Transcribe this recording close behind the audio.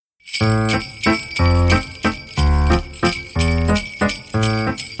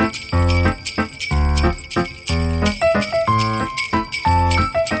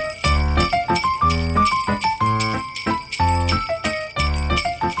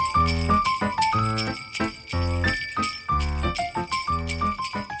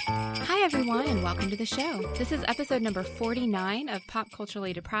This is episode number 49 of Pop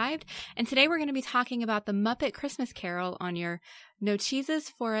Culturally Deprived, and today we're going to be talking about the Muppet Christmas Carol on your No Cheeses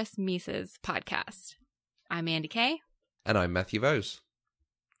for Us Mises podcast. I'm Andy Kay. And I'm Matthew Vose.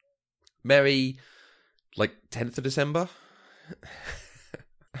 Merry, 10th of December?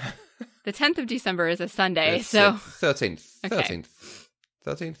 The 10th of December is a Sunday, so... 13th. Okay.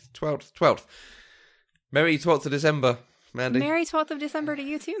 13th? 12th. Merry 12th of December, Mandy. Merry 12th of December to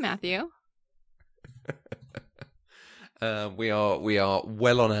you too, Matthew. We are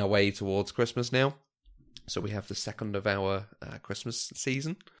well on our way towards Christmas now. So we have the second of our Christmas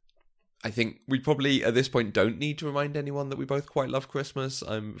season. I think we probably, at this point, don't need to remind anyone that we both quite love Christmas.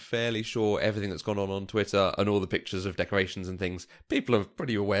 I'm fairly sure everything that's gone on Twitter and all the pictures of decorations and things, people are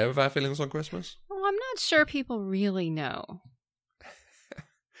pretty aware of our feelings on Christmas. Well, I'm not sure people really know.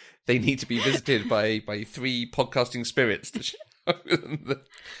 They need to be visited by three podcasting spirits to show them the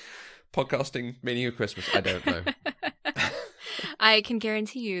podcasting meaning of Christmas. I don't know. I can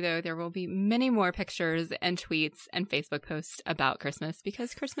guarantee you, though, there will be many more pictures and tweets and Facebook posts about Christmas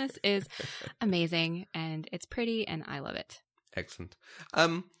because Christmas is amazing and it's pretty and I love it. Excellent.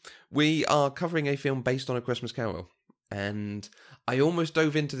 We are covering a film based on A Christmas Carol, and I almost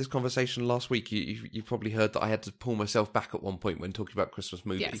dove into this conversation last week. You probably heard that I had to pull myself back at one point when talking about Christmas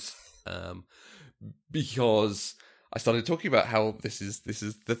movies, because I started talking about how this is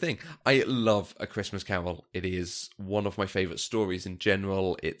the thing. I love A Christmas Carol. It is one of my favourite stories in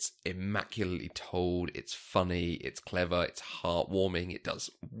general. It's immaculately told. It's funny. It's clever. It's heartwarming. It does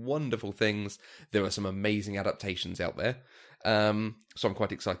wonderful things. There are some amazing adaptations out there. So I'm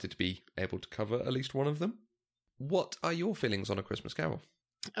quite excited to be able to cover at least one of them. What are your feelings on A Christmas Carol?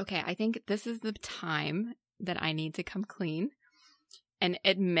 Okay, I think this is the time that I need to come clean and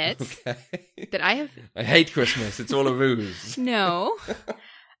admit that I hate Christmas. It's all a ruse. No.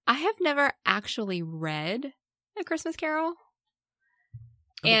 I have never actually read A Christmas Carol.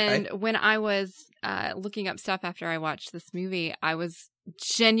 Okay. And when I was looking up stuff after I watched this movie, I was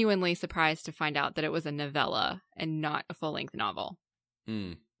genuinely surprised to find out that it was a novella and not a full-length novel.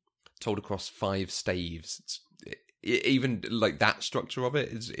 Told across 5 staves. Even that structure of it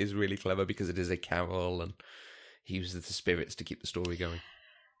is really clever because it is a carol and he uses the spirits to keep the story going.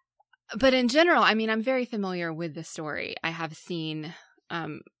 But in general, I mean, I'm very familiar with the story. I have seen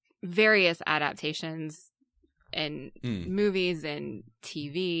various adaptations in movies and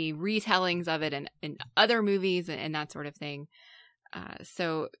TV, retellings of it in other movies and that sort of thing.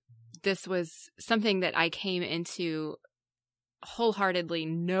 So this was something that I came into wholeheartedly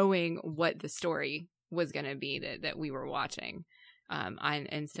knowing what the story was going to be that we were watching.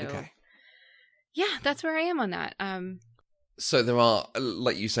 Yeah, that's where I am on that. So there are,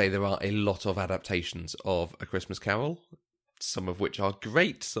 like you say, there are a lot of adaptations of A Christmas Carol, some of which are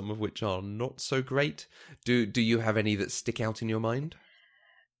great, some of which are not so great. Do you have any that stick out in your mind?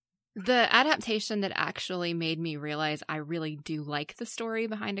 The adaptation that actually made me realize I really do like the story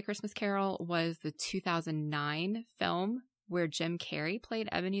behind A Christmas Carol was the 2009 film where Jim Carrey played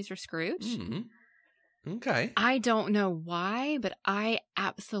Ebenezer Scrooge. Mm-hmm. Okay. I don't know why, but I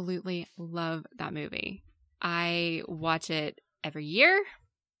absolutely love that movie. I watch it every year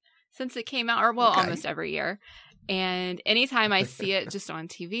since it came out, or almost every year. And anytime I see it just on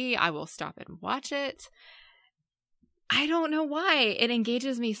TV, I will stop and watch it. I don't know why it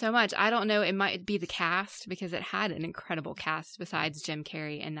engages me so much. I don't know. It might be the cast because it had an incredible cast besides Jim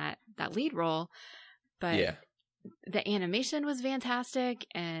Carrey in that lead role. But yeah, the animation was fantastic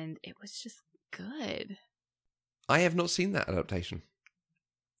and it was just good. I have not seen that adaptation.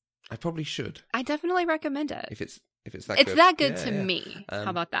 I probably should. I definitely recommend it. If it's that good. It's that good to yeah. me. How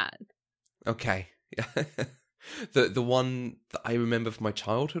about that? Okay. The one that I remember from my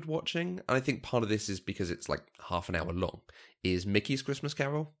childhood watching, and I think part of this is because it's like half an hour long, is Mickey's Christmas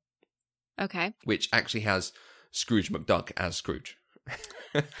Carol. Okay. Which actually has Scrooge McDuck as Scrooge.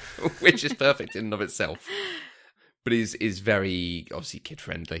 Which is perfect in and of itself. But is very, obviously,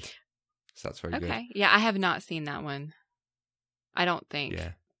 kid-friendly. So that's very good. Okay. Yeah, I have not seen that one. I don't think.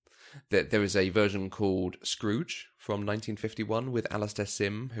 Yeah. There is a version called Scrooge from 1951 with Alastair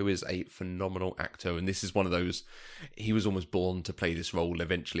Sim, who is a phenomenal actor. And this is one of those, he was almost born to play this role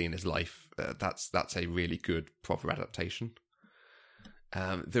eventually in his life. That's a really good, proper adaptation.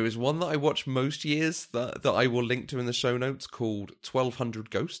 There is one that I watch most years that I will link to in the show notes called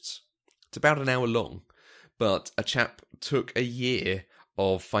 1200 Ghosts, It's about an hour long, but a chap took a year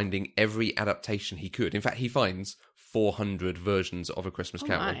of finding every adaptation he could. In fact, he finds 400 versions of A Christmas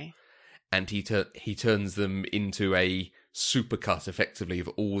Carol. My. And he turns them into a supercut, effectively, of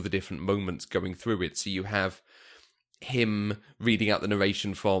all the different moments going through it. So you have him reading out the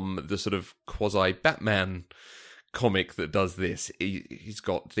narration from the sort of quasi-Batman comic that does this. He's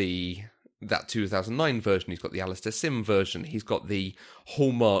got that 2009 version. He's got the Alistair Sim version. He's got the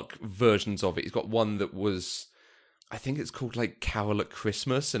Hallmark versions of it. He's got one that was, I think it's called like Carol at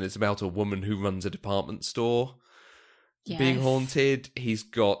Christmas, and it's about a woman who runs a department store. Yes. Being haunted. He's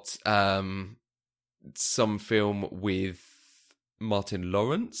got some film with Martin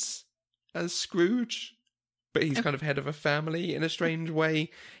Lawrence as Scrooge, but he's kind of head of a family in a strange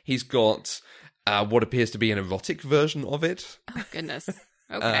way. He's got what appears to be an erotic version of it. Oh, goodness.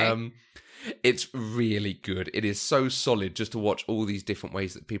 Okay. It's really good. It is so solid just to watch all these different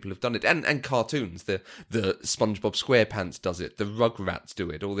ways that people have done it. And cartoons. The SpongeBob SquarePants does it. The Rugrats do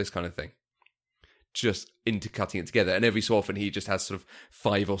it. All this kind of thing. Just intercutting it together, and every so often he just has sort of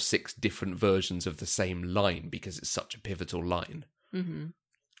 5 or 6 different versions of the same line because it's such a pivotal line. Mm-hmm.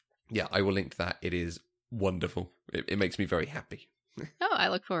 Yeah, I will link to that. It is wonderful. It makes me very happy. Oh, I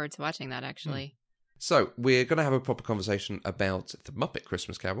look forward to watching that, actually. So, we're going to have a proper conversation about The Muppet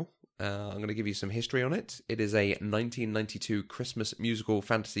Christmas Carol. I'm going to give you some history on it. It is a 1992 Christmas musical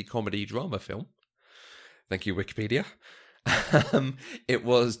fantasy comedy drama film. Thank you, Wikipedia. It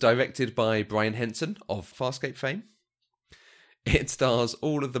was directed by Brian Henson of Farscape fame. It stars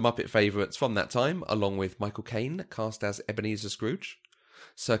all of the Muppet favourites from that time, along with Michael Caine, cast as Ebenezer Scrooge.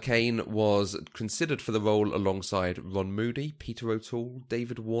 Sir Caine was considered for the role alongside Ron Moody, Peter O'Toole,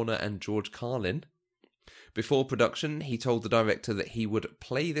 David Warner and George Carlin. Before production, he told the director that he would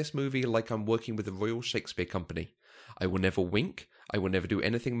play this movie like I'm working with the Royal Shakespeare Company. I will never wink, I will never do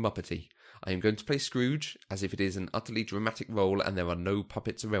anything Muppety. I am going to play Scrooge as if it is an utterly dramatic role and there are no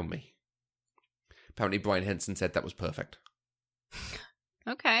puppets around me. Apparently Brian Henson said that was perfect.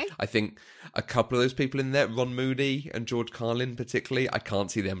 Okay. I think a couple of those people in there, Ron Moody and George Carlin particularly, I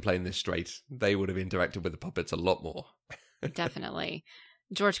can't see them playing this straight. They would have interacted with the puppets a lot more. Definitely.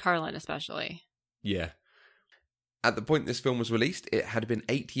 George Carlin especially. Yeah. At the point this film was released, it had been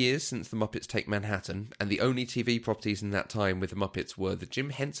 8 years since The Muppets Take Manhattan, and the only TV properties in that time with the Muppets were The Jim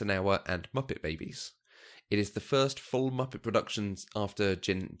Henson Hour and Muppet Babies. It is the first full Muppet productions after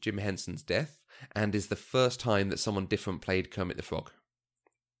Jim Henson's death, and is the first time that someone different played Kermit the Frog.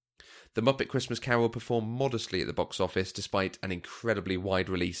 The Muppet Christmas Carol performed modestly at the box office despite an incredibly wide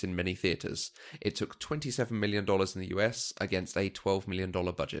release in many theatres. It took $27 million in the US against a $12 million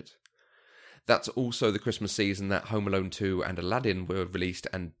budget. That's also the Christmas season that Home Alone 2 and Aladdin were released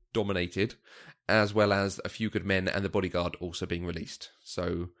and dominated, as well as A Few Good Men and The Bodyguard also being released.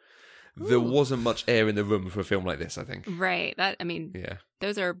 So there wasn't much air in the room for a film like this, I think. Right.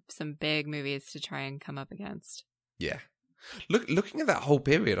 Those are some big movies to try and come up against. Yeah. Looking at that whole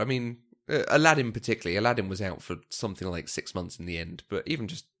period, I mean, Aladdin particularly, Aladdin was out for something like 6 months in the end, but even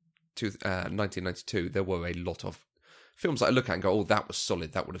just 1992, there were a lot of films that I look at and go, oh, that was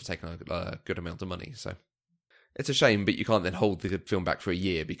solid. That would have taken a good amount of money. So it's a shame, but you can't then hold the film back for a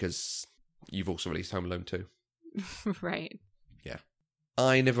year because you've also released Home Alone 2. Right. Yeah.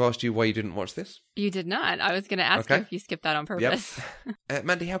 I never asked you why you didn't watch this. You did not. I was going to ask you if you skipped that on purpose. Yep.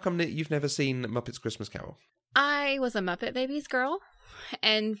 Mandy, how come you've never seen Muppets Christmas Carol? I was a Muppet Babies girl,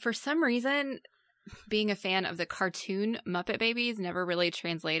 and for some reason, being a fan of the cartoon Muppet Babies never really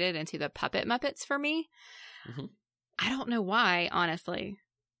translated into the puppet Muppets for me. Mm-hmm. I don't know why, honestly.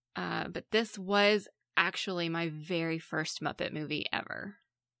 But this was actually my very first Muppet movie ever.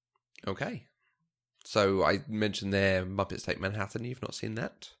 Okay. So I mentioned there Muppets Take Manhattan. You've not seen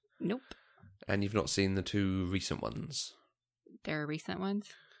that? Nope. And you've not seen the 2 recent ones? There are recent ones?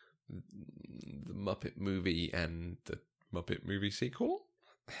 The Muppet movie and the Muppet movie sequel?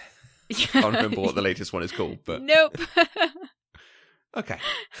 I can't remember what the latest one is called, but... Nope. Okay.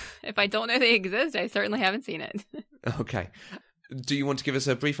 If I don't know they exist, I certainly haven't seen it. Okay. Do you want to give us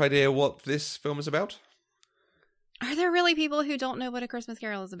a brief idea what this film is about? Are there really people who don't know what A Christmas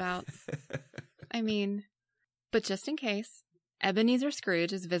Carol is about? I mean, but just in case, Ebenezer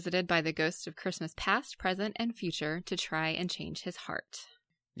Scrooge is visited by the ghosts of Christmas past, present, and future to try and change his heart.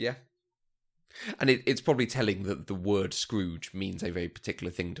 Yeah. And it's probably telling that the word Scrooge means a very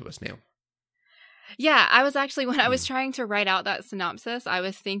particular thing to us now. Yeah, I was actually, when I was trying to write out that synopsis, I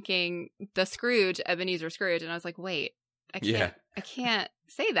was thinking the Scrooge, Ebenezer Scrooge, and I was like, wait, I can't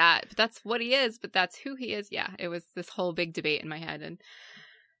say that, but that's what he is, but that's who he is. Yeah, it was this whole big debate in my head, and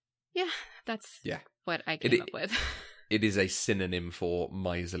that's what I came up with. It is a synonym for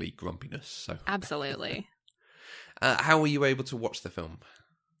miserly grumpiness. So Absolutely. How were you able to watch the film?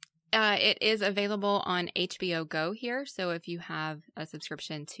 It is available on HBO Go here. So if you have a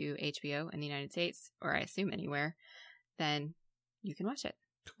subscription to HBO in the United States, or I assume anywhere, then you can watch it.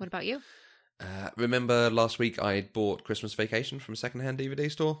 What about you? Remember last week I bought Christmas Vacation from a secondhand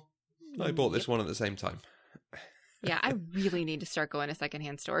DVD store? I bought this one at the same time. Yeah, I really need to start going to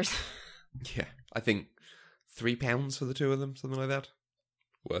secondhand stores. Yeah, I think £3 for the two of them, something like that.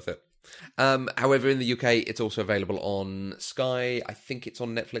 Worth it. However, in the UK, it's also available on Sky. I think it's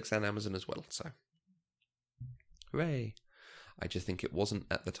on Netflix and Amazon as well. So, hooray! I just think it wasn't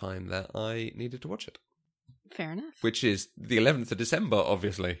at the time that I needed to watch it. Fair enough. Which is the 11th of December,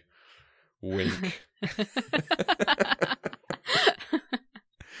 obviously. Wink.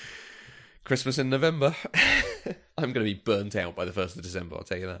 Christmas in November. I'm going to be burnt out by the 1st of December, I'll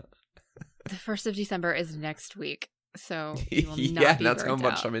tell you that. The 1st of December is next week, so you will not yeah, be that's how burnt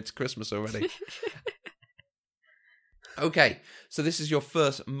much out. I'm into Christmas already. Okay, so this is your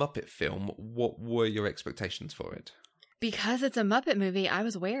first Muppet film. What were your expectations for it? Because it's a Muppet movie, I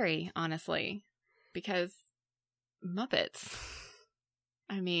was wary, honestly. Because Muppets.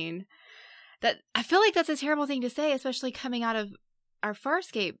 I mean, I feel like that's a terrible thing to say, especially coming out of our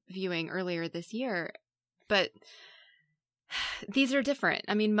Farscape viewing earlier this year. But these are different.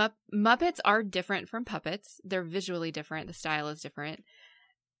 I mean, Muppets are different from puppets. They're visually different. The style is different.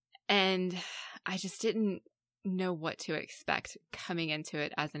 And I just didn't know what to expect coming into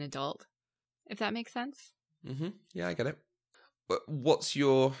it as an adult, if that makes sense. Mm-hmm. Yeah, I get it. What's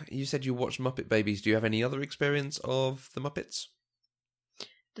you said you watched Muppet Babies. Do you have any other experience of the Muppets?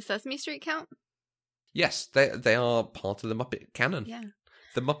 Does Sesame Street count? Yes, they are part of the Muppet canon. Yeah.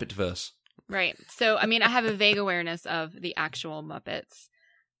 The Muppetverse. Right. So, I mean, I have a vague awareness of the actual Muppets,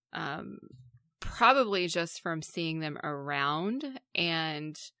 probably just from seeing them around,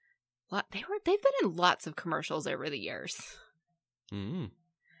 and they've been in lots of commercials over the years. Mm-hmm.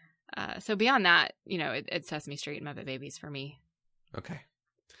 So beyond that, it's Sesame Street and Muppet Babies for me. Okay.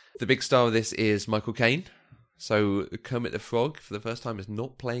 The big star of this is Michael Caine. So Kermit the Frog, for the first time, is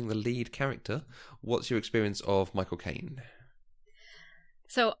not playing the lead character. What's your experience of Michael Caine?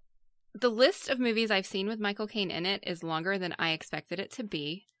 So the list of movies I've seen with Michael Caine in it is longer than I expected it to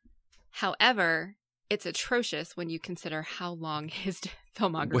be. However, it's atrocious when you consider how long his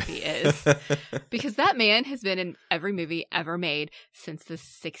filmography is. Because that man has been in every movie ever made since the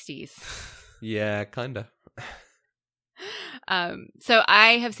 60s. Yeah, kinda. So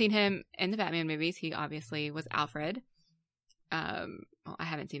I have seen him in the Batman movies. He obviously was Alfred. Well, I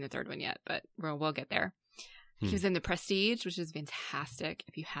haven't seen the third one yet, but we'll get there. He was in The Prestige, which is fantastic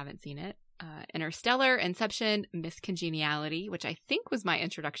if you haven't seen it. Interstellar, Inception, Miss Congeniality, which I think was my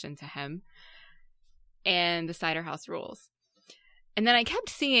introduction to him, and The Cider House Rules. And then I kept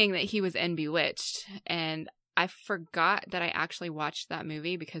seeing that he was in Bewitched, and I forgot that I actually watched that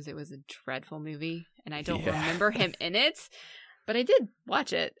movie because it was a dreadful movie, and I don't remember him in it. But I did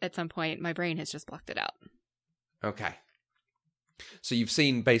watch it at some point. My brain has just blocked it out. Okay. So you've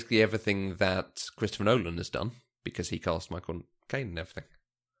seen basically everything that Christopher Nolan has done because he cast Michael Caine and everything.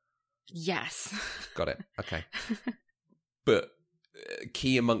 Yes. Got it. Okay. But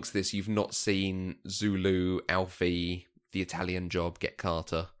key amongst this, you've not seen Zulu, Alfie, The Italian Job, Get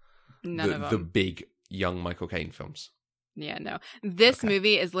Carter. None of them. The big young Michael Caine films. Yeah, no. This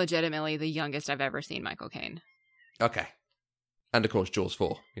movie is legitimately the youngest I've ever seen Michael Caine. Okay. And of course, Jaws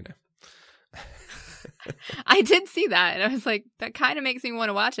 4, I did see that, and I was like, that kind of makes me want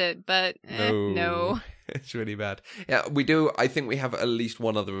to watch it, but no. It's really bad. Yeah, we do. I think we have at least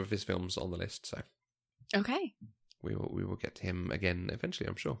one other of his films on the list, so Okay. we will get to him again eventually,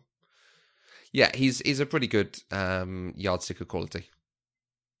 I'm sure. Yeah, he's a pretty good yardstick of quality.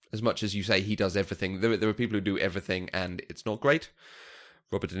 As much as you say he does everything, there are people who do everything and it's not great.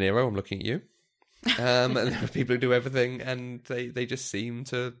 Robert De Niro, I'm looking at you. And there are people who do everything and they just seem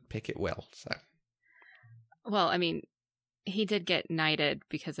to pick it well. So, well, I mean, he did get knighted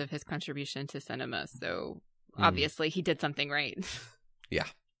because of his contribution to cinema, so obviously he did something right. Yeah.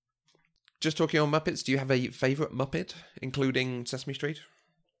 Just talking on Muppets, do you have a favourite Muppet, including Sesame Street?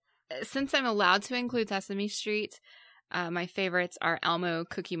 Since I'm allowed to include Sesame Street, my favorites are Elmo,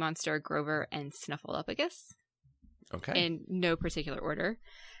 Cookie Monster, Grover, and Snuffleupagus. Okay. In no particular order.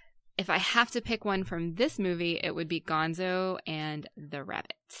 If I have to pick one from this movie, it would be Gonzo and the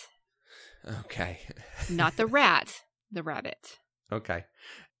Rabbit. Okay. Not the rat, the rabbit. Okay.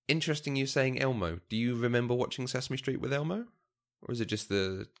 Interesting you saying Elmo. Do you remember watching Sesame Street with Elmo? Or is it just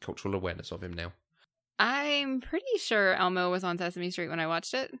the cultural awareness of him now? I'm pretty sure Elmo was on Sesame Street when I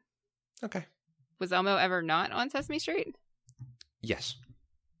watched it. Okay. Was Elmo ever not on Sesame Street? Yes.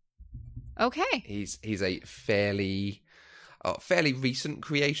 Okay. He's a fairly recent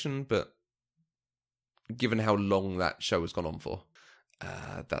creation, but given how long that show has gone on for,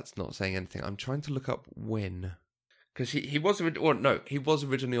 that's not saying anything. I'm trying to look up when, because he was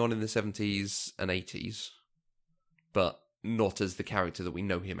originally on in the 70s and 80s, but not as the character that we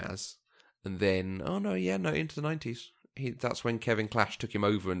know him as. And then into the 90s. That's when Kevin Clash took him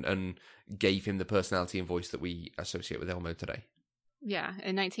over and gave him the personality and voice that we associate with Elmo today. Yeah,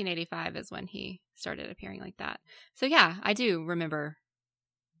 in 1985 is when he started appearing like that. So yeah, I do remember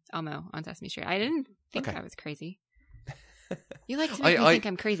Elmo on Sesame Street. I didn't think I was crazy. You like to make me think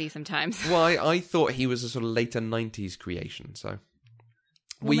I'm crazy sometimes. Well, I thought he was a sort of later 90s creation, so...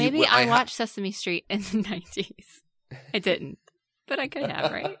 Maybe I watched Sesame Street in the 90s. I didn't, but I could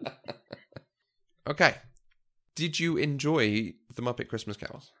have, right? Okay. Did you enjoy The Muppet Christmas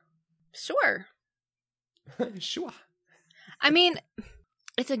Carols? Sure. Sure. I mean,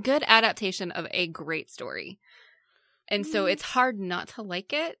 it's a good adaptation of a great story. And so it's hard not to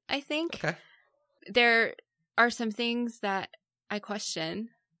like it, I think. Okay. There are some things that I question.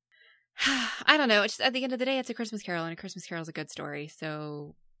 I don't know. It's just, at the end of the day, it's a Christmas Carol, and a Christmas Carol is a good story.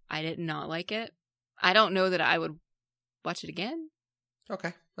 So I did not like it. I don't know that I would watch it again.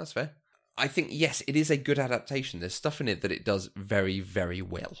 Okay, that's fair. I think, yes, it is a good adaptation. There's stuff in it that it does very, very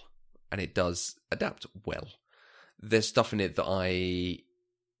well. And it does adapt well. There's stuff in it that I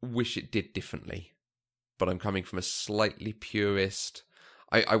wish it did differently. But I'm coming from a slightly purist...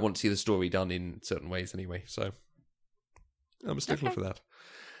 I want to see the story done in certain ways anyway, so I'm a stickler for that.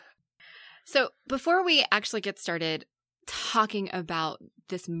 So before we actually get started talking about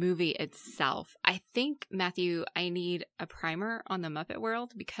this movie itself, I think, Matthew, I need a primer on the Muppet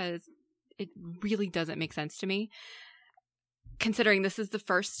world because it really doesn't make sense to me. Considering this is the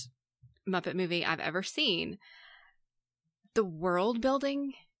first Muppet movie I've ever seen, the world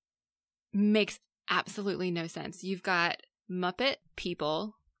building makes absolutely no sense. You've got Muppet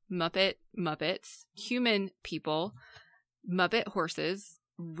people, Muppets, human people, Muppet horses,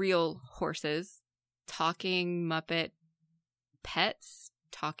 real horses, talking Muppet pets,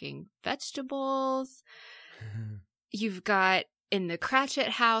 talking vegetables. You've got in the Cratchit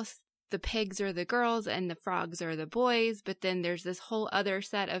house, the pigs are the girls and the frogs are the boys, but then there's this whole other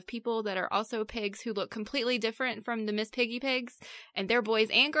set of people that are also pigs who look completely different from the Miss Piggy pigs, and they're boys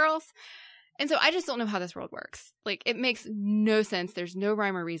and girls. And so I just don't know how this world works. Like, it makes no sense. There's no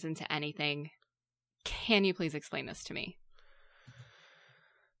rhyme or reason to anything. Can you please explain this to me?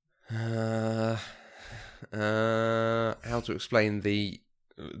 How to explain the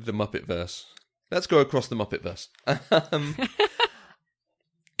Muppet verse? Let's go across the Muppet verse.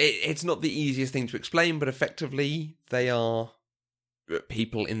 It's not the easiest thing to explain, but effectively they are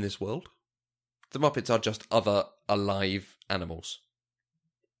people in this world. The Muppets are just other alive animals.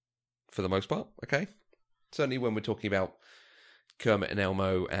 For the most part, okay? Certainly when we're talking about Kermit and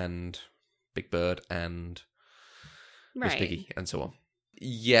Elmo and Big Bird and Miss Piggy and so on.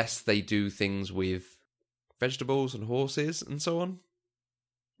 Yes, they do things with vegetables and horses and so on.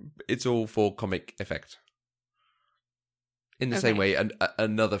 It's all for comic effect. In the same way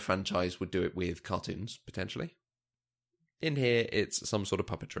another franchise would do it with cartoons, potentially. In here, it's some sort of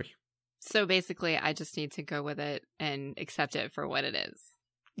puppetry. So basically, I just need to go with it and accept it for what it is.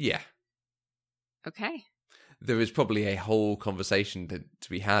 Yeah. Okay. There is probably a whole conversation to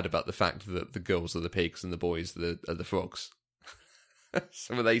be had about the fact that the girls are the pigs and the boys are the frogs.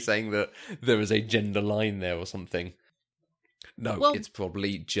 So are they saying that there is a gender line there or something? No, it's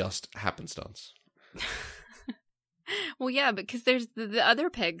probably just happenstance. Well, yeah, because there's the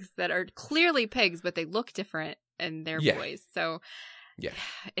other pigs that are clearly pigs, but they look different and they're boys. So yeah,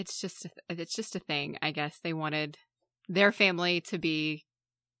 it's just a thing. I guess they wanted their family to be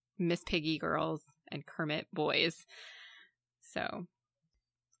Miss Piggy girls and Kermit boys. So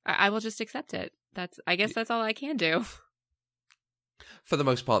I will just accept it. I guess that's all I can do. For the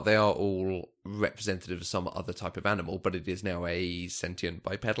most part, they are all representative of some other type of animal, but it is now a sentient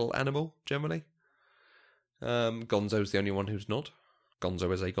bipedal animal, generally. Gonzo's the only one who's not.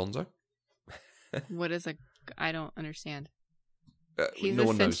 Gonzo is a Gonzo. What is I don't understand. He's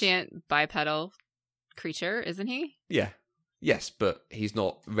no a sentient bipedal creature, isn't he? Yeah. Yes, but he's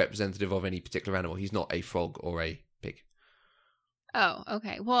not representative of any particular animal. He's not a frog or a pig. Oh,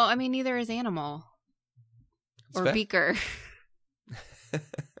 okay. Well, I mean, neither is Animal. Or fair. Beaker.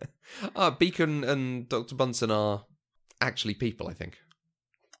 Beacon and Dr. Bunsen are actually people, I think.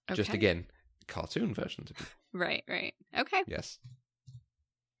 Okay. Just, again, cartoon versions of people. Right. Okay. Yes.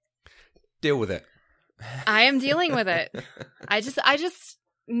 Deal with it. I am dealing with it. I just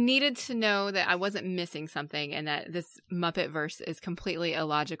needed to know that I wasn't missing something and that this Muppet verse is completely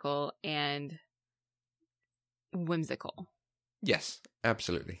illogical and whimsical. Yes,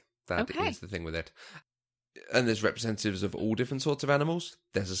 absolutely. That Okay. is the thing with it. And there's representatives of all different sorts of animals.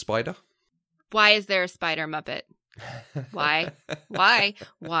 There's a spider. Why is there a spider Muppet? Why?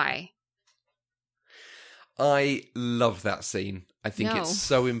 Why? I love that scene. I think No. it's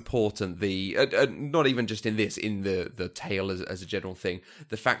so important. The not even just in this, in the tale as a general thing,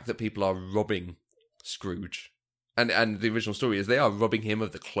 the fact that people are robbing Scrooge, and the original story is they are robbing him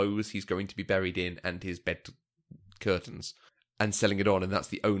of the clothes he's going to be buried in and his bed curtains, and selling it on, and that's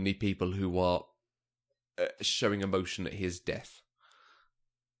the only people who are showing emotion at his death.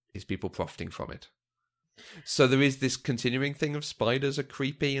 Is people profiting from it. So there is this continuing thing of spiders are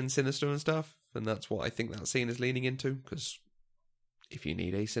creepy and sinister and stuff, and that's what I think that scene is leaning into, because if you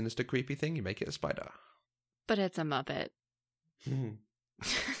need a sinister, creepy thing, you make it a spider. But it's a Muppet.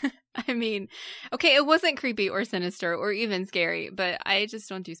 I mean, okay, it wasn't creepy or sinister or even scary, but I just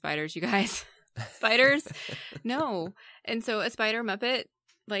don't do spiders, you guys. Spiders? No. And so a spider Muppet,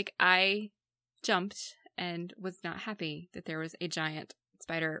 like, I jumped and was not happy that there was a giant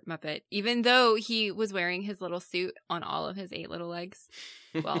spider Muppet, even though he was wearing his little suit on all of his 8 little legs.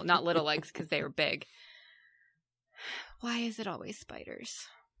 Well, not little legs because they were big. Why is it always spiders?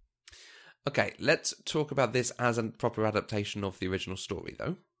 Okay, let's talk about this as a proper adaptation of the original story,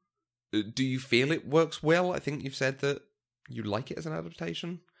 though. Do you feel it works well? I think you've said that you like it as an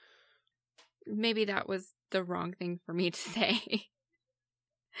adaptation. Maybe that was the wrong thing for me to say.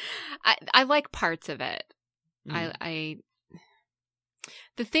 I like parts of it. I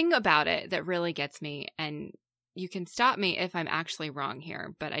the thing about it that really gets me, and you can stop me if I'm actually wrong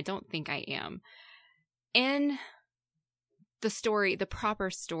here, but I don't think I am. In the story, the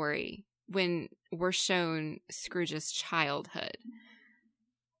proper story, when we're shown Scrooge's childhood,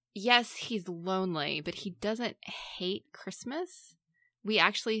 yes, he's lonely, but he doesn't hate Christmas. We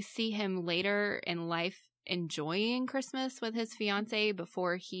actually see him later in life enjoying Christmas with his fiancée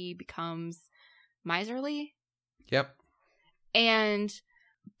before he becomes miserly. Yep. And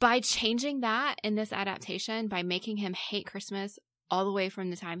by changing that in this adaptation, by making him hate Christmas all the way from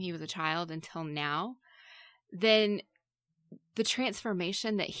the time he was a child until now, then the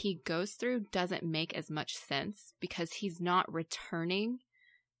transformation that he goes through doesn't make as much sense because he's not returning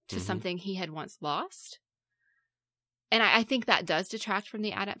to something he had once lost. And I think that does detract from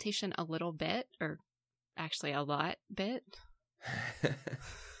the adaptation a little bit, or actually a lot bit.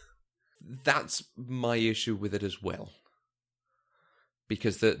 That's my issue with it as well.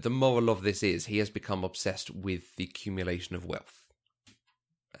 Because the moral of this is he has become obsessed with the accumulation of wealth.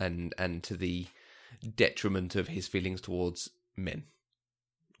 And to the detriment of his feelings towards men.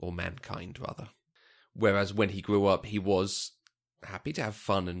 Or mankind, rather. Whereas when he grew up, he was happy to have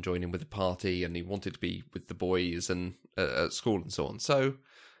fun and join in with the party, and he wanted to be with the boys and at school and so on. So,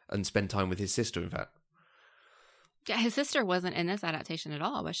 and spend time with his sister, in fact. Yeah, his sister wasn't in this adaptation at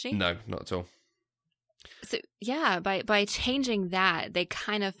all, was she? No, not at all. So, yeah, by changing that, they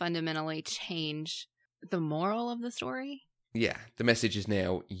kind of fundamentally change the moral of the story. Yeah, the message is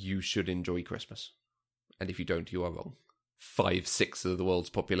now, you should enjoy Christmas. And if you don't, you are wrong. 5/6 of the world's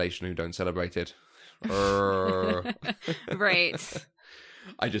population who don't celebrate it. Right.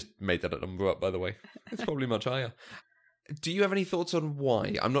 I just made that number up, by the way. It's probably much higher. Do you have any thoughts on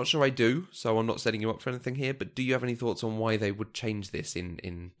why? I'm not sure I do, so I'm not setting you up for anything here, but do you have any thoughts on why they would change this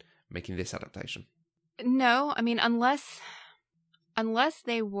in making this adaptation? No, I mean, unless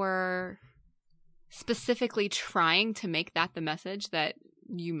they were specifically trying to make that the message that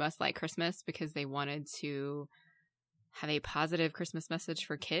you must like Christmas because they wanted to have a positive Christmas message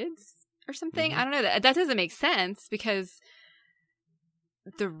for kids or something. I don't know. That doesn't make sense because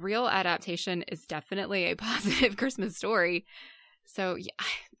the real adaptation is definitely a positive Christmas story. So yeah,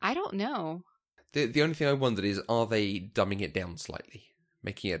 I don't know. The only thing I wondered is, are they dumbing it down slightly?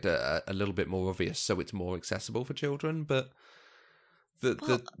 Making it a little bit more obvious so it's more accessible for children? But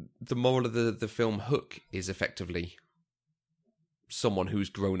the moral of the film Hook is effectively someone who's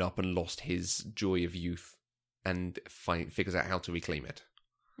grown up and lost his joy of youth and figures out how to reclaim it.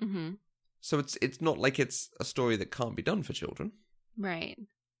 Mm-hmm. So it's not like it's a story that can't be done for children. Right.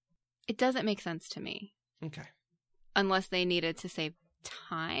 It doesn't make sense to me. Okay. Unless they needed to save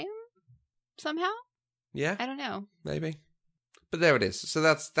time somehow? Yeah. I don't know. Maybe. But there it is. So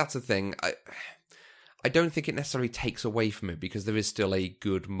that's a thing. I don't think it necessarily takes away from it because there is still a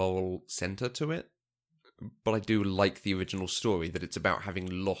good moral center to it. But I do like the original story, that it's about having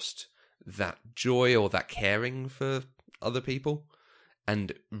lost that joy or that caring for other people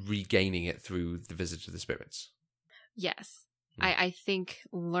and regaining it through the visit of the spirits. Yes. I think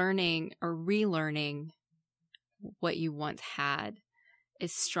learning or relearning what you once had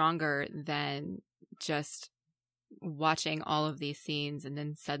is stronger than just watching all of these scenes and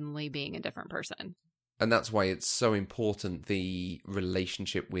then suddenly being a different person. And that's why it's so important, the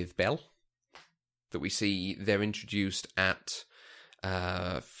relationship with Belle, that we see they're introduced at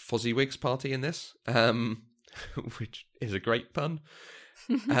Fozziwig's party in this, which is a great pun.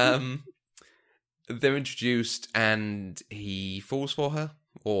 They're introduced and he falls for her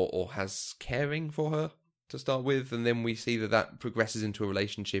or has caring for her to start with, and then we see that progresses into a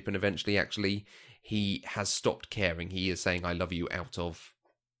relationship, and eventually actually he has stopped caring. He is saying I love you out of,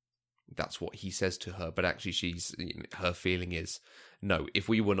 that's what he says to her, but actually her feeling is, no, if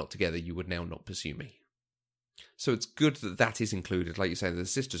we were not together you would now not pursue me. So it's good that is included. Like you say, the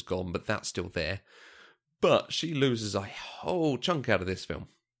sister's gone, but that's still there. But she loses a whole chunk out of this film.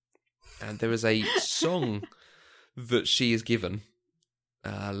 And there is a song that she is given.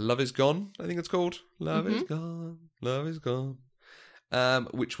 Love is Gone, I think it's called. Love is Gone, Love is Gone.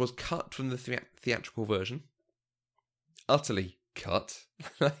 Which was cut from the theatrical version. Utterly cut.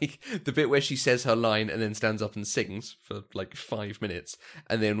 Like the bit where she says her line and then stands up and sings for like 5 minutes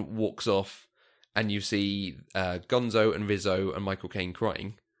and then walks off, and you see Gonzo and Rizzo and Michael Caine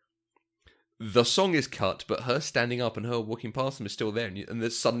crying. The song is cut, but her standing up and her walking past them is still there,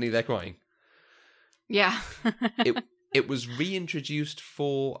 and suddenly they're crying. Yeah. It was reintroduced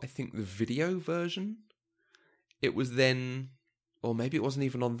for, I think, the video version. It was then, or maybe it wasn't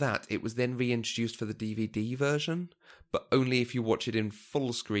even on that, it was then reintroduced for the DVD version, but only if you watch it in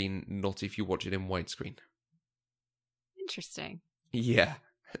full screen, not if you watch it in widescreen. Interesting. Yeah.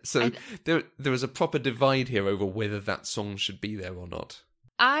 So there is a proper divide here over whether that song should be there or not.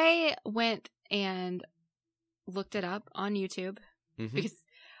 I went and looked it up on YouTube because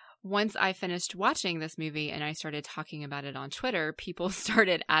once I finished watching this movie and I started talking about it on Twitter, people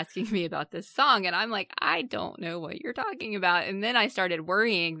started asking me about this song, and I'm like, I don't know what you're talking about. And then I started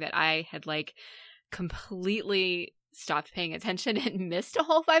worrying that I had like completely stopped paying attention and missed a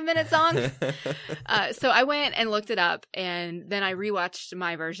whole 5-minute song. So I went and looked it up, and then I rewatched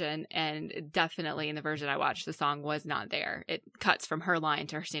my version, and definitely in the version I watched, the song was not there. It cuts from her line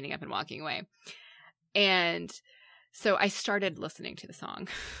to her standing up and walking away. And so I started listening to the song.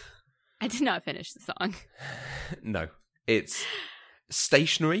 I did not finish the song. No. It's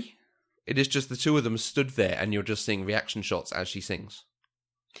stationary. It is just the two of them stood there, and you're just seeing reaction shots as she sings.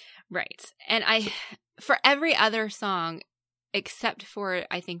 Right. And for every other song, except for,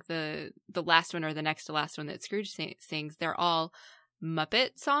 I think, the last one or the next to last one that Scrooge sings, they're all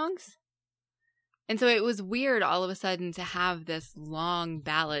Muppet songs. And so it was weird all of a sudden to have this long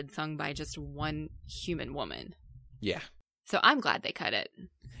ballad sung by just one human woman. Yeah. So I'm glad they cut it.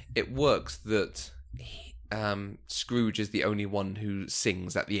 It works that Scrooge is the only one who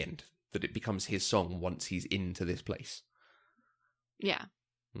sings at the end, that it becomes his song once he's into this place. Yeah.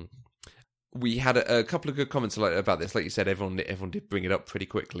 We had a couple of good comments about this. Like you said, everyone did bring it up pretty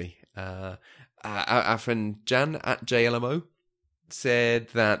quickly. Our friend Jan at JLMO said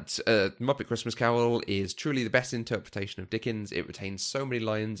that Muppet Christmas Carol is truly the best interpretation of Dickens. It retains so many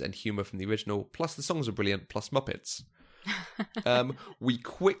lines and humour from the original, plus the songs are brilliant, plus Muppets. We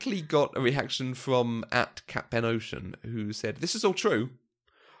quickly got a reaction from at Captain Ocean, who said, "This is all true.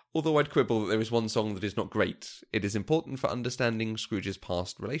 Although I'd quibble that there is one song that is not great. It is important for understanding Scrooge's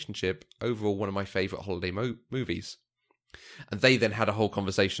past relationship. Overall, one of my favourite holiday movies." And they then had a whole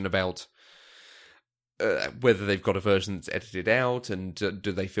conversation about whether they've got a version that's edited out, and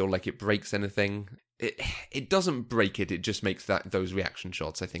do they feel like it breaks anything. It doesn't break it, it just makes those reaction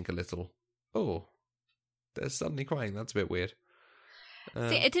shots, I think, a little, oh, they're suddenly crying, that's a bit weird.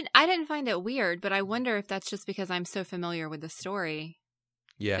 See, I didn't find it weird, but I wonder if that's just because I'm so familiar with the story.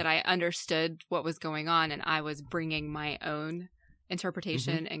 Yeah. That I understood what was going on, and I was bringing my own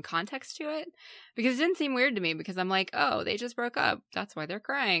interpretation and context to it. Because it didn't seem weird to me, because I'm like, oh, they just broke up. That's why they're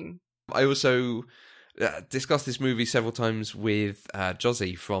crying. I also discussed this movie several times with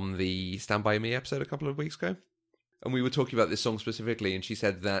Josie from the Stand By Me episode a couple of weeks ago. And we were talking about this song specifically, and she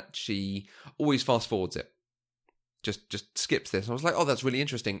said that she always fast forwards it. Just skips this. And I was like, oh, that's really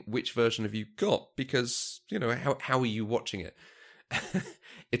interesting. Which version have you got? Because, how are you watching it?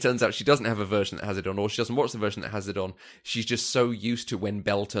 It turns out she doesn't have a version that has it on, or she doesn't watch the version that has it on. She's just so used to when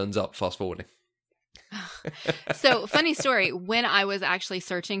Belle turns up, fast forwarding. So, funny story, when I was actually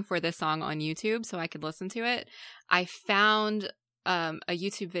searching for this song on YouTube so I could listen to it, I found a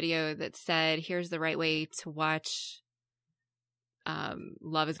YouTube video that said, here's the right way to watch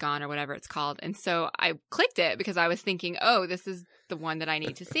Love is Gone, or whatever it's called. And so I clicked it because I was thinking, oh, this is the one that I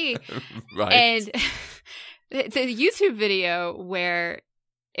need to see. Right. And It's a YouTube video where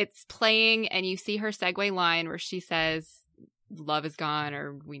it's playing and you see her segue line where she says, love is gone,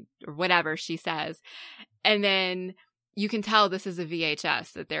 or whatever she says. And then you can tell this is a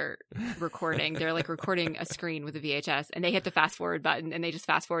VHS that they're recording. They're like recording a screen with a VHS, and they hit the fast forward button and they just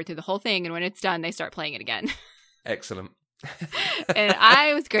fast forward through the whole thing. And when it's done, they start playing it again. Excellent. And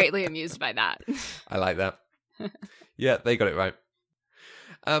I was greatly amused by that. I like that. Yeah, they got it right.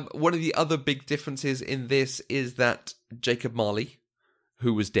 One of the other big differences in this is that Jacob Marley,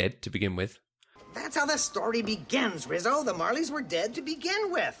 who was dead to begin with. That's how the story begins, Rizzo. The Marleys were dead to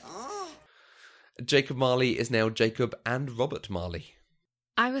begin with. Oh. Jacob Marley is now Jacob and Robert Marley.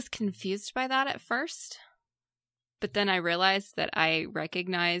 I was confused by that at first, but then I realized that I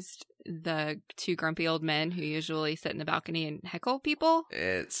recognized the two grumpy old men who usually sit in the balcony and heckle people.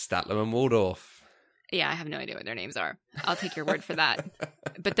 It's Statler and Waldorf. Yeah, I have no idea what their names are. I'll take your word for that.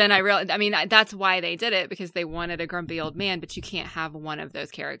 But then I realized, I mean, that's why they did it, because they wanted a grumpy old man, but you can't have one of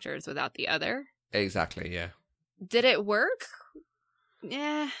those characters without the other. Exactly, yeah. Did it work?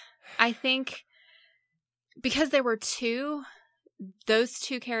 Yeah, I think because there were two, those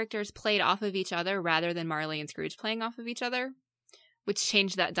two characters played off of each other rather than Marley and Scrooge playing off of each other, which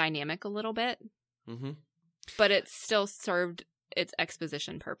changed that dynamic a little bit. Mm-hmm. But it still served its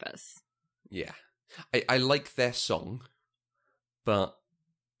exposition purpose. Yeah. I like their song, but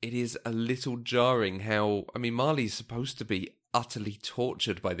it is a little jarring how, I mean, Marley's supposed to be utterly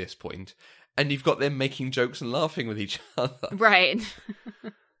tortured by this point, and you've got them making jokes and laughing with each other. Right.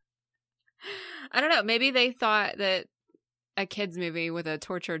 I don't know. Maybe they thought that a kid's movie with a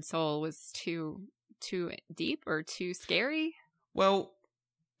tortured soul was too deep or too scary. Well,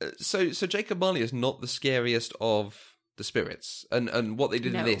 so Jacob Marley is not the scariest of the spirits, and what they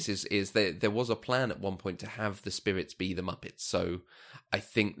did in this is there was a plan at one point to have the spirits be the Muppets. So I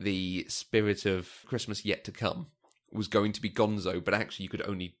think the spirit of Christmas Yet to Come was going to be Gonzo, but actually you could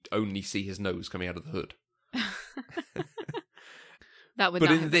only see his nose coming out of the hood. That would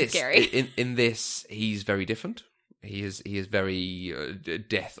not have been scary. In this, he's very different. He is very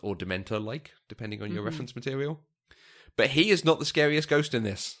Death or Dementor like, depending on your reference material. But he is not the scariest ghost in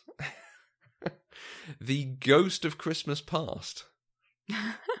this. The ghost of Christmas past.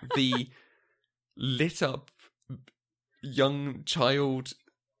 The lit up young child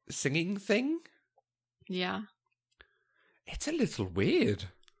singing thing. Yeah. It's a little weird.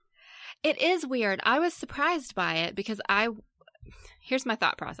 It is weird. I was surprised by it because here's my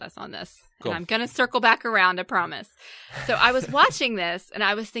thought process on this. And I'm going to circle back around, I promise. So I was watching this and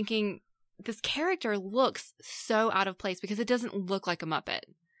I was thinking, this character looks so out of place because it doesn't look like a Muppet.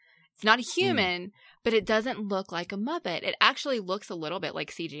 It's not a human, but it doesn't look like a Muppet. It actually looks a little bit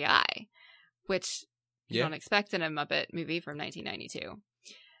like CGI, which you don't expect in a Muppet movie from 1992.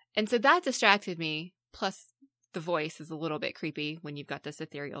 And so that distracted me. Plus, the voice is a little bit creepy when you've got this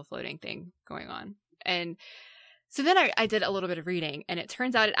ethereal floating thing going on. And so then I did a little bit of reading, and it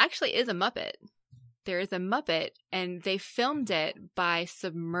turns out it actually is a Muppet. There is a Muppet, and they filmed it by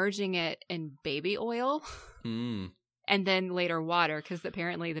submerging it in baby oil. And then later water, because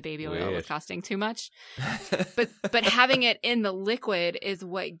apparently the baby oil was costing too much. But having it in the liquid is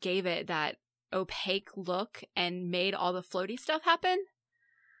what gave it that opaque look and made all the floaty stuff happen.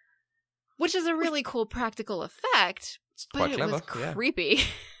 Which is a really cool practical effect, but it was creepy.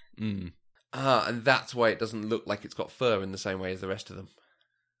 And that's why it doesn't look like it's got fur in the same way as the rest of them.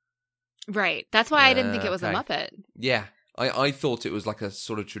 Right. That's why I didn't think it was a Muppet. Yeah. I thought it was like a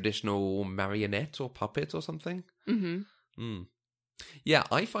sort of traditional marionette or puppet or something. Yeah,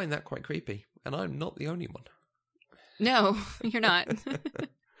 I find that quite creepy, and I'm not the only one. No, you're not.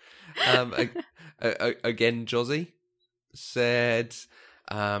 Again, Josie said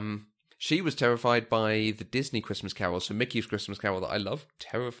she was terrified by the Disney Christmas Carol, so Mickey's Christmas Carol that I love,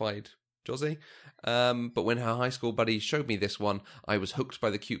 terrified Josie. But when her high school buddy showed me this one, I was hooked by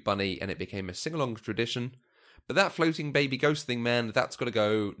the cute bunny, and it became a sing-along tradition. But that floating baby ghost thing, man, that's got to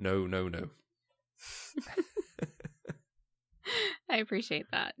go. No, no, no. I appreciate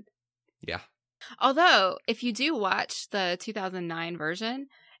that. Yeah. Although, if you do watch the 2009 version,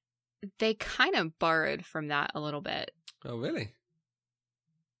 they kind of borrowed from that a little bit. Oh, really?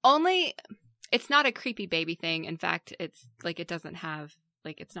 Only, it's not a creepy baby thing. In fact, it's like it doesn't have,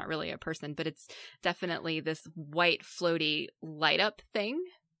 like, it's not really a person, but it's definitely this white floaty light up thing.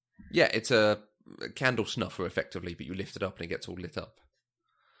 Yeah, it's a candle snuffer, effectively, but you lift it up and it gets all lit up.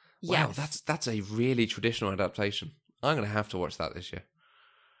 Wow, that's a really traditional adaptation. I'm going to have to watch that this year.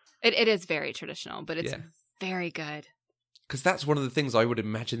 It is very traditional, but it's very good. Because that's one of the things I would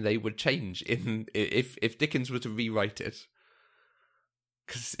imagine they would change if Dickens were to rewrite it.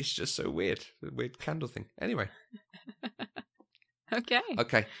 because it's just so weird. The weird candle thing. Anyway.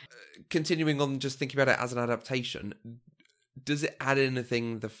 Okay. Continuing on, just thinking about it as an adaptation, does it add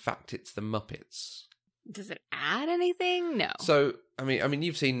anything, the fact it's the Muppets? Does it add anything? No. So, I mean,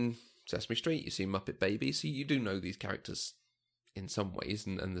 you've seen Sesame Street, you've seen Muppet Babies, so you do know these characters in some ways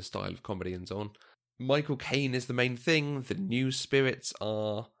and the style of comedy and so on. Michael Caine is the main thing. The new spirits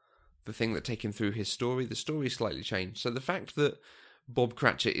are the thing that take him through his story. The story is slightly changed. So the fact that Bob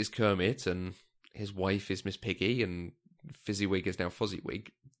Cratchit is Kermit and his wife is Miss Piggy and Fezziwig is now Fozziwig,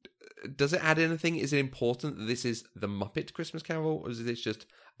 does it add anything? Is it important that this is the Muppet Christmas Carol, or is this just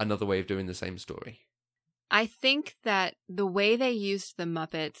another way of doing the same story? I think that the way they used the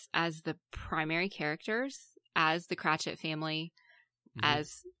Muppets as the primary characters, as the Cratchit family,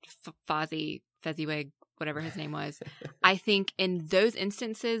 as Fozzie, Fezziwig, whatever his name was, I think in those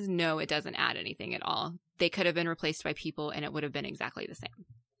instances, no, it doesn't add anything at all. They could have been replaced by people and it would have been exactly the same.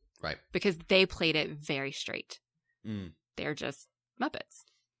 Right. Because they played it very straight. They're just Muppets.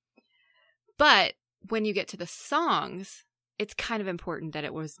 But when you get to the songs, it's kind of important that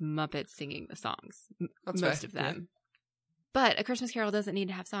it was Muppets singing the songs. That's most fair, of them. yeah. But A Christmas Carol doesn't need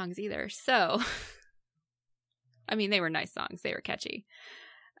to have songs either. So, I mean, they were nice songs. They were catchy.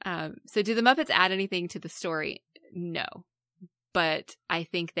 So do the Muppets add anything to the story? No. But I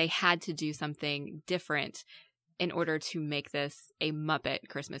think they had to do something different in order to make this a Muppet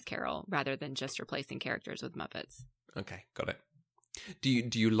Christmas Carol rather than just replacing characters with Muppets. Okay, got it.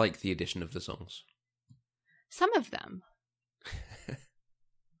 Do you like the addition of the songs? Some of them.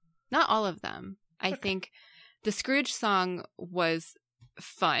 Not all of them. I think the Scrooge song was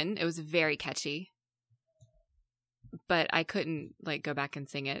fun. It was very catchy. But I couldn't go back and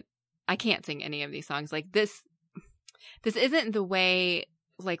sing it. I can't sing any of these songs. Like this isn't the way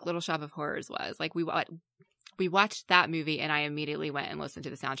Little Shop of Horrors was. We watched that movie and I immediately went and listened to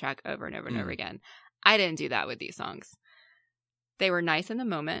the soundtrack over and over and over again. I didn't do that with these songs. They were nice in the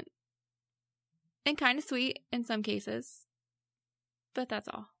moment and kind of sweet in some cases, but that's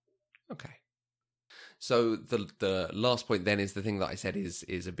all. Okay. So the last point then is the thing that I said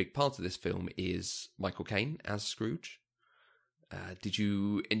is a big part of this film is Michael Caine as Scrooge. Did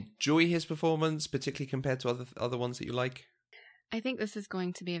you enjoy his performance, particularly compared to other ones that you like? I think this is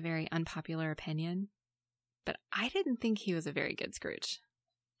going to be a very unpopular opinion, but I didn't think he was a very good Scrooge.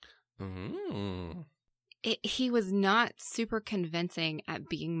 He was not super convincing at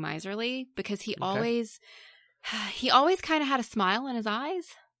being miserly because he always kind of had a smile in his eyes.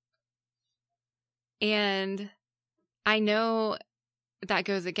 And I know that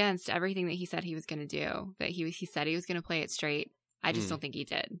goes against everything that he said he was going to do, that he said he was going to play it straight. I just don't think he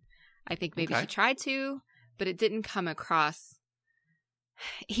did. I think maybe he tried to, but it didn't come across.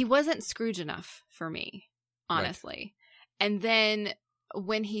 He wasn't Scrooge enough for me, honestly. Right. And then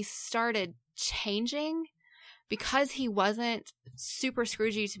when he started changing, because he wasn't super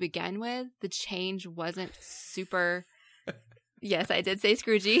Scroogey to begin with, the change wasn't super. Yes, I did say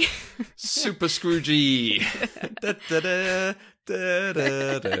Scroogey. Super Scroogey. Da, da, da,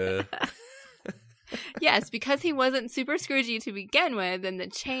 da, da. Yes, because he wasn't super Scroogey to begin with, then the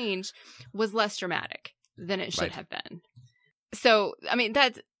change was less dramatic than it should have been. So, I mean,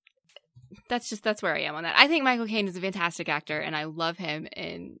 that's where I am on that. I think Michael Caine is a fantastic actor, and I love him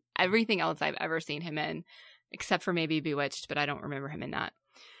in everything else I've ever seen him in, except for maybe Bewitched, but I don't remember him in that.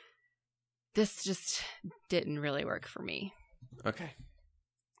 This just didn't really work for me. Okay.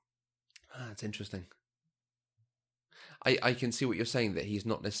 That's interesting. I can see what you're saying, that he's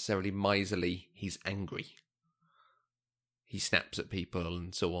not necessarily miserly, he's angry. He snaps at people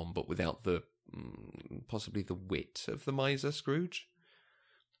and so on, but without the possibly the wit of the miser Scrooge.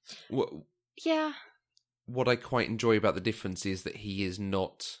 Yeah. What I quite enjoy about the difference is that he is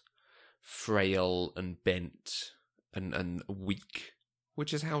not frail and bent and weak,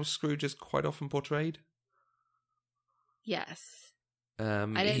 which is how Scrooge is quite often portrayed. Yes. I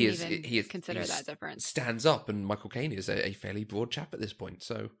didn't even consider that difference. Stands up, and Michael Caine is a fairly broad chap at this point,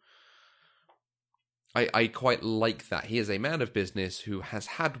 so I quite like that. He is a man of business who has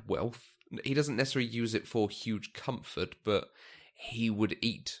had wealth. He doesn't necessarily use it for huge comfort, but he would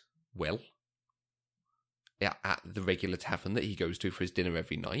eat well at the regular tavern that he goes to for his dinner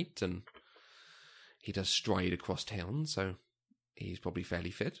every night, and he does stride across town, so he's probably fairly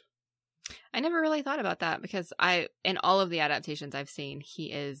fit. I never really thought about that because in all of the adaptations I've seen,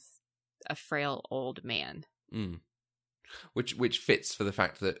 he is a frail old man. Which fits for the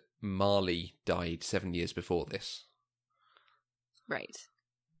fact that Marley died 7 years before this. Right.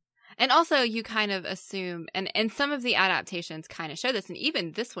 And also you kind of assume, and some of the adaptations kind of show this, and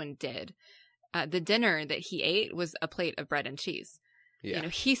even this one did. The dinner that he ate was a plate of bread and cheese. Yeah. You know,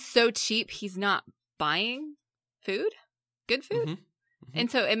 he's so cheap, he's not buying good food. Mm-hmm.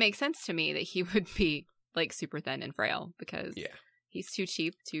 And so it makes sense to me that he would be like super thin and frail because he's too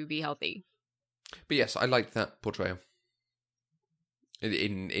cheap to be healthy. But yes, I like that portrayal.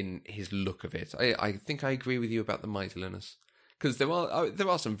 In his look of it. I think I agree with you about the miserliness. Because there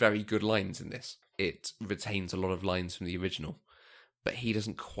are some very good lines in this. It retains a lot of lines from the original. But he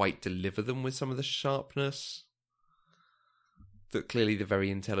doesn't quite deliver them with some of the sharpness that clearly the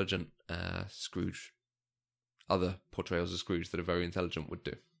very intelligent Scrooge, other portrayals of Scrooge that are very intelligent would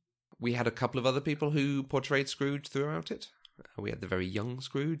do. We had a couple of other people who portrayed Scrooge throughout it. We had the very young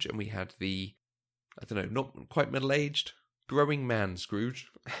Scrooge, and we had the, I don't know, not quite middle-aged, growing man Scrooge.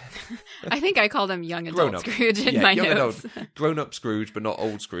 I think I called him young adult Scrooge in my young notes. Adult, grown-up Scrooge, but not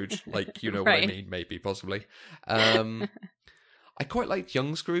old Scrooge. Like, you know what I mean, maybe, possibly. I quite liked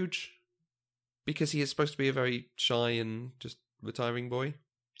young Scrooge, because he is supposed to be a very shy and just retiring boy.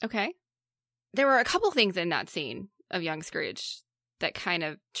 Okay. There were a couple things in that scene of young Scrooge that kind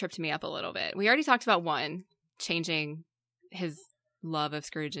of tripped me up a little bit. We already talked about one, changing his love of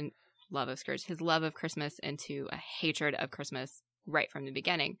his love of Christmas into a hatred of Christmas right from the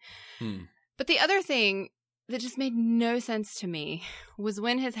beginning. But the other thing that just made no sense to me was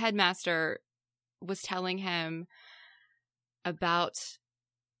when his headmaster was telling him about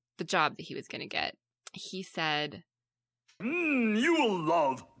the job that he was going to get. He said, "You will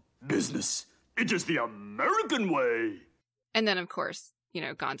love business. It is the American way." And then, of course, you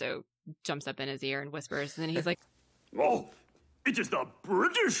know, Gonzo jumps up in his ear and whispers, and then he's like, "Oh, it is the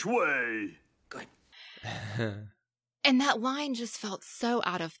British way." Good. And that line just felt so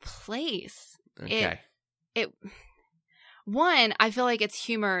out of place. Okay. One, I feel like it's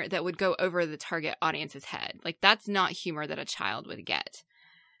humor that would go over the target audience's head. Like, that's not humor that a child would get.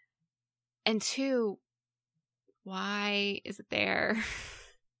 And two, why is it there?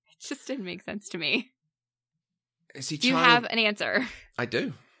 It just didn't make sense to me. Do you have an answer? I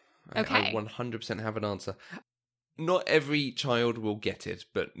do. Okay. I 100% have an answer. Not every child will get it,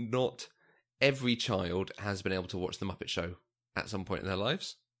 but not every child has been able to watch The Muppet Show at some point in their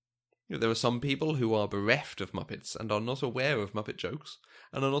lives. You know, there are some people who are bereft of Muppets and are not aware of Muppet jokes,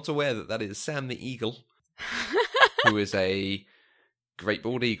 and are not aware that that is Sam the Eagle, who is a great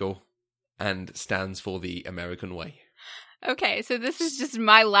bald eagle and stands for the American way. Okay, so this is just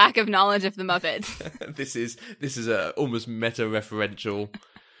my lack of knowledge of the Muppets. This is a almost meta-referential.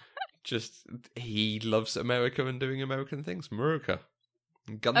 Just he loves America and doing American things, America,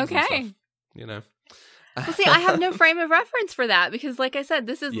 and guns and stuff. You know. Well, see, I have no frame of reference for that because, like I said,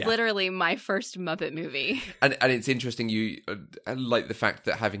 this is literally my first Muppet movie. And it's interesting you like the fact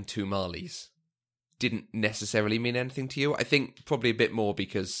that having two Marleys didn't necessarily mean anything to you. I think probably a bit more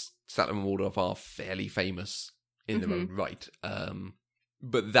because Statler and Waldorf are fairly famous in their own right.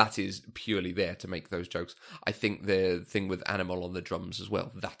 But that is purely there to make those jokes. I think the thing with Animal on the drums as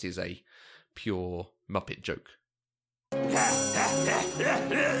well, that is a pure Muppet joke.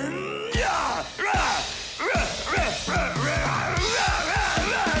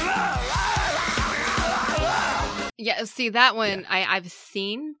 Yeah, see, that one, I've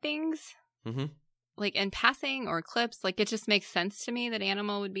seen things like in passing or clips. Like, it just makes sense to me that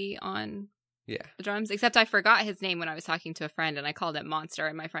Animal would be on the drums, except I forgot his name when I was talking to a friend and I called it Monster,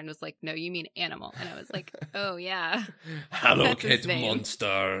 and my friend was like, "No, you mean Animal." And I was like, "Oh yeah." Hello, Kid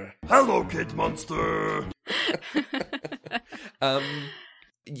Monster. Hello, Kid Monster.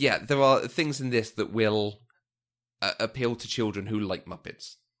 Yeah, there are things in this that will appeal to children who like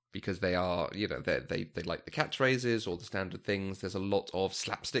Muppets because they are, you know, they like the catchphrases or the standard things. There's a lot of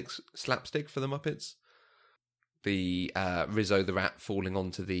slapstick for the Muppets. The Rizzo the rat falling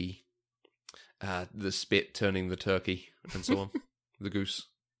onto the spit, turning the turkey, and so on. The goose.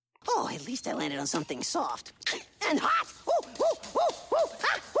 Oh, at least I landed on something soft. And hot! Ooh, ooh, ooh, ooh,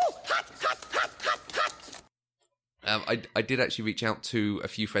 hot, ooh, hot, hot, hot, hot, hot. I did actually reach out to a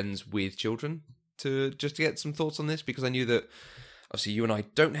few friends with children to get some thoughts on this, because I knew that, obviously, you and I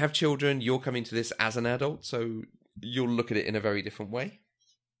don't have children. You're coming to this as an adult, so you'll look at it in a very different way.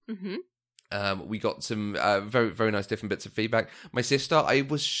 Mm-hmm. We got some very, very nice different bits of feedback. My sister, I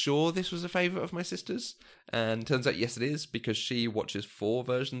was sure this was a favourite of my sister's, and turns out, yes, it is, because she watches 4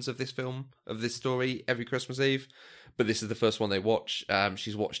 versions of this film, of this story, every Christmas Eve, but this is the first one they watch.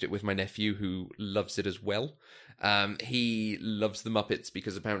 She's watched it with my nephew, who loves it as well. He loves the Muppets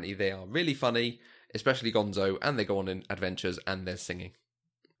because apparently they are really funny, especially Gonzo, and they go on in adventures, and they're singing,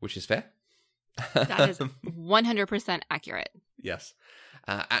 which is fair. That is 100% accurate. Yes.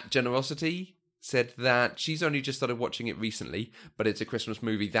 At Generosity said that she's only just started watching it recently, but it's a Christmas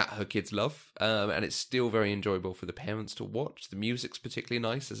movie that her kids love, and it's still very enjoyable for the parents to watch. The music's particularly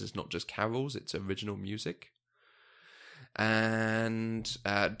nice, as it's not just carols, it's original music. And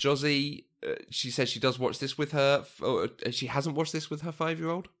Josie, she says she does watch this with her, she hasn't watched this with her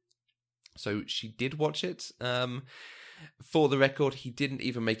 5-year-old, so she did watch it. For the record, he didn't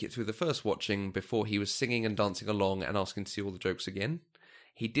even make it through the first watching before he was singing and dancing along and asking to see all the jokes again.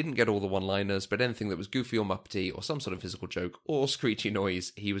 He didn't get all the one-liners, but anything that was goofy or Muppety or some sort of physical joke or screechy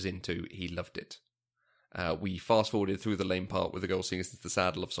noise he was into. He loved it. We fast-forwarded through the lame part with the girl singing the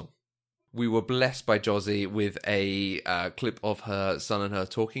sad love song. We were blessed by Josie with a clip of her son and her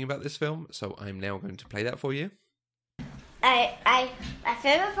talking about this film, so I'm now going to play that for you. My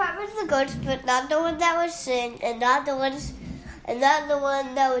favorite part was the ghost, but not the one that was sin, and not the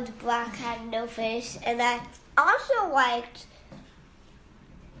one that was black, had no face. And I also liked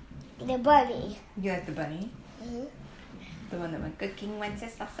the bunny. You like the bunny? Mm-hmm. The one that went cooking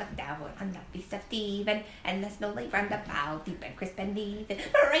Wenceslas of Dower on the feast of Stephen, and the snow lay round about deep and crisp and even.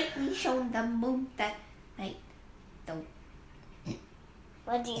 Brightly shone the moon that night. Though.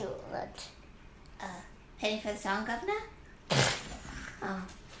 What do you want? Ready for the song, Governor? Oh.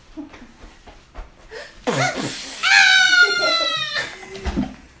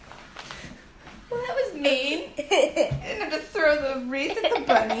 Well, that was mean. I didn't have to throw the wreath at the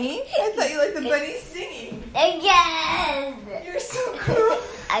bunny. I thought you liked the bunny singing. Again! You're so cruel.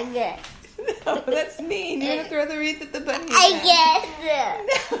 Again. No, that's mean. You're going to throw the wreath at the bunny Again!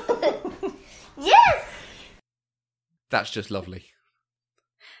 No. Yes! That's just lovely.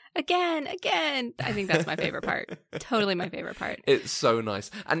 Again. I think that's my favorite part. Totally my favorite part. It's so nice.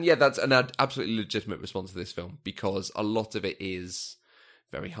 And yeah, that's an absolutely legitimate response to this film, because a lot of it is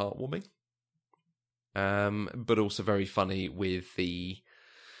very heartwarming, but also very funny with the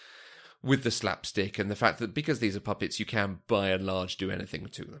slapstick and the fact that because these are puppets, you can by and large do anything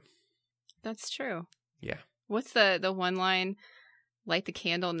to them. That's true. Yeah. What's the one line? Light the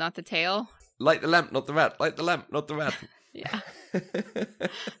candle, not the tail. Light the lamp, not the rat. Light the lamp, not the rat. Yeah.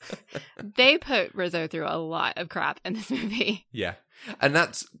 They put Rizzo through a lot of crap in this movie. Yeah. And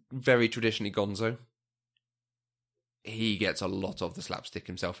that's very traditionally Gonzo. He gets a lot of the slapstick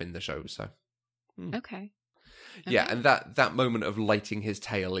himself in the show, so. Okay. Yeah, and that moment of lighting his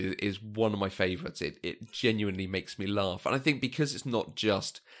tail is one of my favourites. It genuinely makes me laugh. And I think because it's not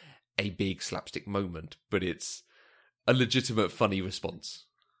just a big slapstick moment, but it's a legitimate funny response.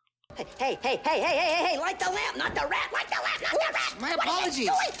 Hey, light the lamp, not the rat! Light the lamp, not the rat! My apologies.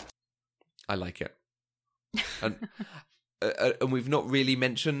 I like it. And we've not really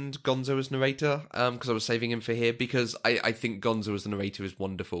mentioned Gonzo as narrator, because I was saving him for here, because I think Gonzo as the narrator is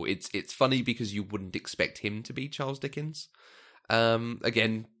wonderful. It's funny because you wouldn't expect him to be Charles Dickens.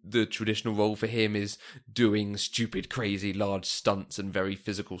 Again, the traditional role for him is doing stupid, crazy, large stunts and very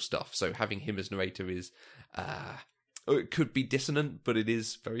physical stuff. So having him as narrator is, it could be dissonant, but it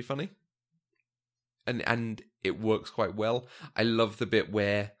is very funny. And it works quite well. I love the bit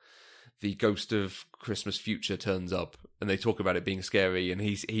where the ghost of Christmas future turns up and they talk about it being scary, and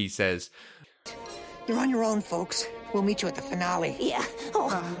he says, You're on your own, folks. We'll meet you at the finale. Yeah.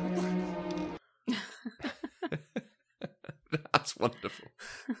 Oh. That's wonderful.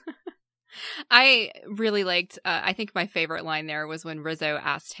 I really liked, I think my favorite line there was when Rizzo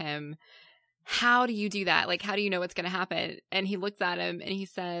asked him, how do you do that? Like, how do you know what's going to happen? And he looks at him and he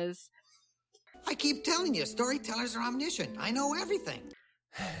says, I keep telling you, storytellers are omniscient. I know everything.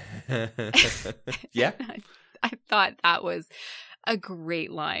 Yeah. I thought that was a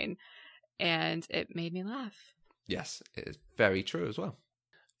great line, and it made me laugh. Yes, it's very true as well.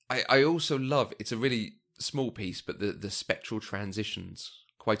 I also love, it's a really small piece, but the spectral transitions.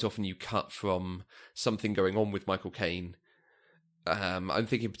 Quite often you cut from something going on with Michael Caine. I'm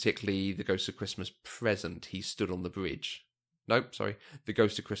thinking particularly The Ghost of Christmas Present. He stood on the bridge. Nope, sorry. The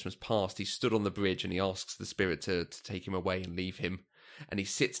Ghost of Christmas Past. He stood on the bridge and he asks the spirit to take him away and leave him. And he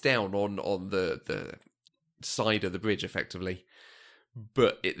sits down on the side of the bridge, effectively.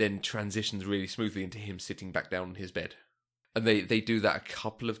 But it then transitions really smoothly into him sitting back down on his bed. And they do that a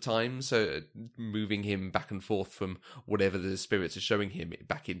couple of times, so moving him back and forth from whatever the spirits are showing him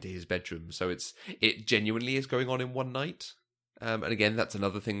back into his bedroom. So it genuinely is going on in one night. And again, that's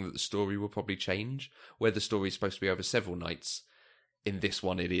another thing that the story will probably change, where the story is supposed to be over several nights. In this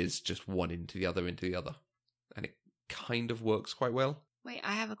one, it is just one into the other. And it kind of works quite well. Wait,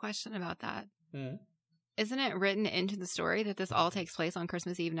 I have a question about that. Mm. Isn't it written into the story that this all takes place on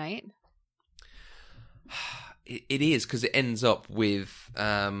Christmas Eve night? It is, because it ends up with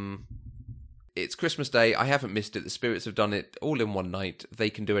It's Christmas Day. I haven't missed it. The spirits have done it all in one night. They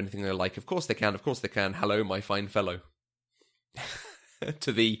can do anything they like. Of course they can. Of course they can. Hello, my fine fellow.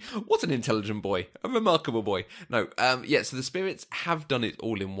 To the, what an intelligent boy. A remarkable boy. No, so the spirits have done it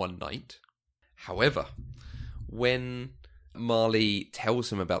all in one night. However, when Marley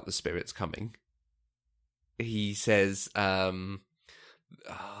tells him about the spirits coming, he says, the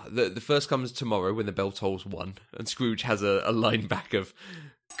first comes tomorrow when the bell tolls 1, and Scrooge has a line back of,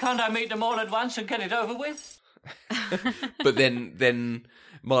 "Can't I meet them all at once and get it over with?" But then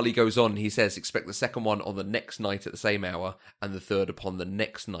Marley goes on, he says, expect the second one on the next night at the same hour, and the third upon the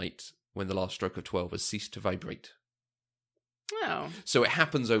next night when the last stroke of 12 has ceased to vibrate. Oh. So it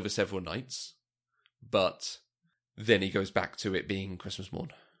happens over several nights, but then he goes back to it being Christmas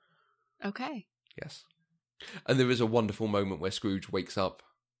morn. Okay. Yes. And there is a wonderful moment where Scrooge wakes up.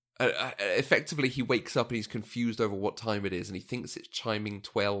 Effectively, he wakes up and he's confused over what time it is, and he thinks it's chiming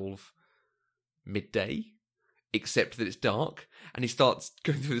 12 midday, except that it's dark. And he starts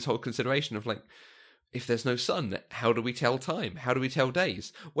going through this whole consideration of, like, if there's no sun, how do we tell time? How do we tell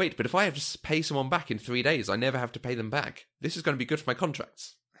days? Wait, but if I have to pay someone back in 3 days, I never have to pay them back. This is going to be good for my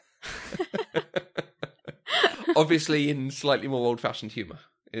contracts. Obviously in slightly more old-fashioned humour.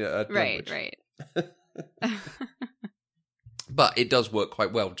 Right. But it does work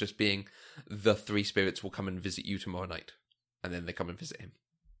quite well, just being the 3 spirits will come and visit you tomorrow night. And then they come and visit him.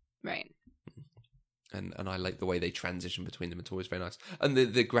 Right. And I like the way they transition between them. It's always very nice. And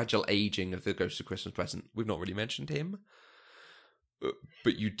the gradual aging of the Ghost of Christmas Present. We've not really mentioned him.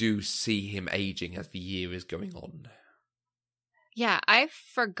 But you do see him aging as the year is going on. Yeah, I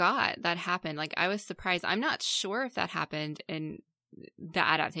forgot that happened. Like, I was surprised. I'm not sure if that happened in the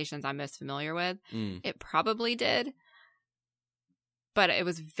adaptations I'm most familiar with. It probably did. But it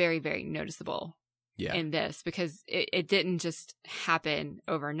was very, very noticeable in this because it didn't just happen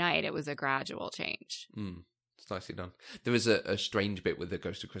overnight. It was a gradual change. It's nicely done. There is a strange bit with the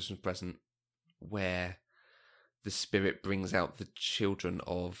Ghost of Christmas Present where the spirit brings out the children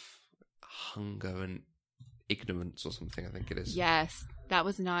of hunger and ignorance or something, I think it is. Yes, that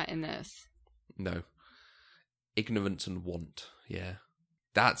was not in this. No. Ignorance and want, yeah.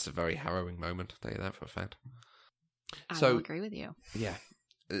 That's a very harrowing moment, I'll tell you that for a fact. I will agree with you. Yeah.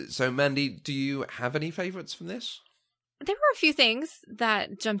 So, Mandy, do you have any favourites from this? There were a few things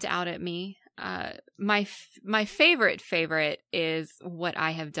that jumped out at me. My favorite is what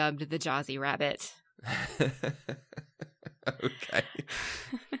I have dubbed the Jazzy Rabbit. Okay.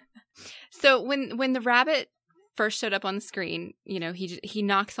 So when the rabbit first showed up on the screen, he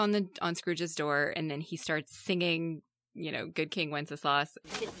knocks on Scrooge's door and then he starts singing, Good King Wenceslas.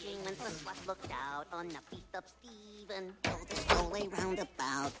 Good King Wenceslas looked out on the feet of Stephen. Rolled the snowy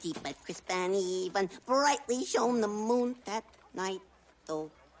roundabout, deep and crisp and even. Brightly shone the moon that night,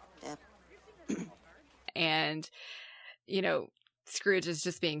 though. And, Scrooge is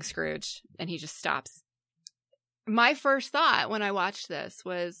just being Scrooge, and he just stops. My first thought when I watched this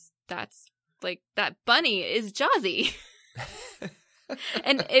was, that bunny is Jazzy.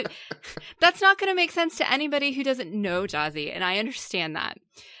 And that's not going to make sense to anybody who doesn't know Jazzy, and I understand that.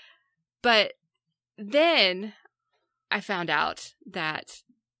 But then I found out that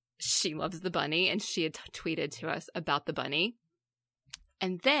she loves the bunny, and she had tweeted to us about the bunny.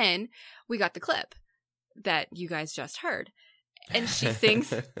 And then we got the clip that you guys just heard. And she sings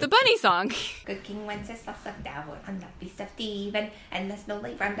the bunny song. Good King Wenceslas looked out on the feast of Stephen, and the snow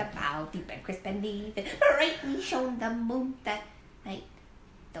lay round about, deep and crisp and even. Brightly shone the moon that night,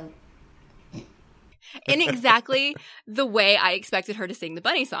 though. In exactly the way I expected her to sing the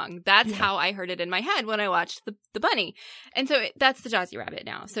bunny song. That's how I heard it in my head when I watched the bunny. And so that's the Jazzy Rabbit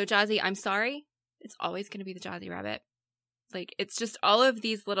now. So Jazzy, I'm sorry. It's always going to be the Jazzy Rabbit. It's just all of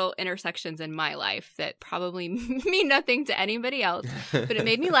these little intersections in my life that probably mean nothing to anybody else, but it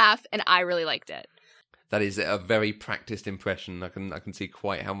made me laugh, and I really liked it. That is a very practiced impression. I can see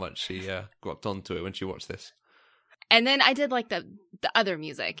quite how much she got onto it when she watched this. And then I did like the other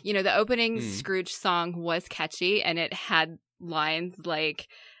music. The opening Scrooge song was catchy, and it had lines like,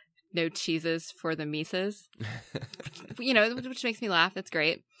 "No cheeses for the Mises," which makes me laugh. That's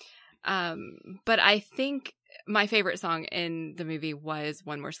great. But I think my favorite song in the movie was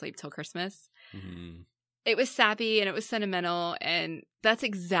One More Sleep Till Christmas. Mm-hmm. It was sappy and it was sentimental, and that's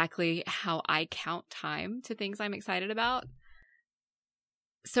exactly how I count time to things I'm excited about.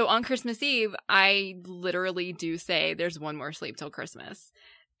 So on Christmas Eve, I literally do say there's one more sleep till Christmas.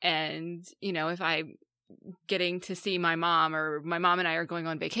 And, if I'm getting to see my mom, or my mom and I are going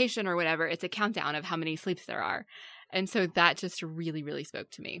on vacation or whatever, it's a countdown of how many sleeps there are. And so that just really, really spoke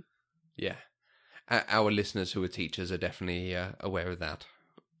to me. Yeah. Our listeners who are teachers are definitely aware of that.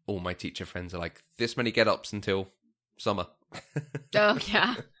 all my teacher friends are like, this many get-ups until summer. Oh,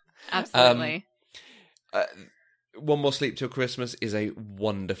 yeah. Absolutely. One More Sleep Till Christmas is a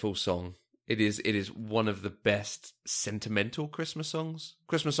wonderful song. It is one of the best sentimental Christmas songs.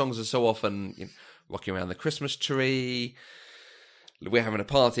 Christmas songs are so often, you know, rocking around the Christmas tree, we're having a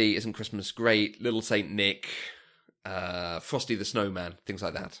party, isn't Christmas great, Little Saint Nick, Frosty the Snowman, things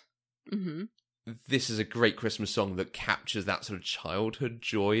like that. Mm-hmm. This is a great Christmas song that captures that sort of childhood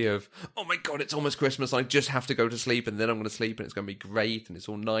joy of, oh my God, it's almost Christmas, I just have to go to sleep, and then I'm going to sleep, and it's going to be great, and it's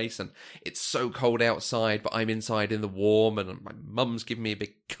all nice, and it's so cold outside, but I'm inside in the warm, and my mum's giving me a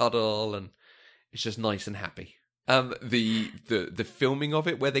big cuddle, and it's just nice and happy. The filming of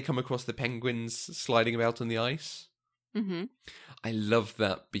it, where they come across the penguins sliding about on the ice, Mm-hmm. I love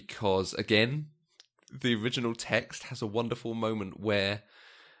that because, again, the original text has a wonderful moment where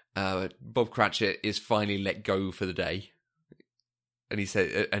Bob Cratchit is finally let go for the day, and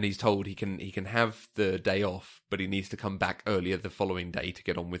he's told he can have the day off, but he needs to come back earlier the following day to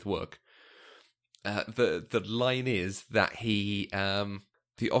get on with work. The line is that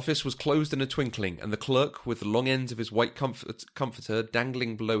the office was closed in a twinkling, and the clerk, with the long ends of his white comforter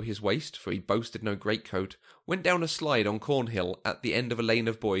dangling below his waist, for he boasted no greatcoat, went down a slide on Cornhill at the end of a lane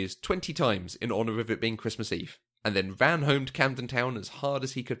of boys 20 times in honour of it being Christmas Eve, and then ran home to Camden Town as hard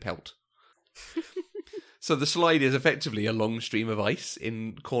as he could pelt. So the slide is effectively a long stream of ice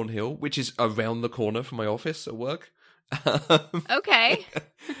in Cornhill, which is around the corner from my office at work. Okay.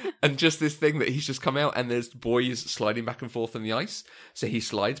 And just this thing that he's just come out and there's boys sliding back and forth on the ice. So he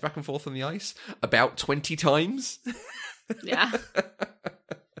slides back and forth on the ice about 20 times. Yeah.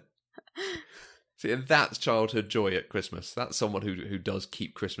 See, and that's childhood joy at Christmas. That's someone who does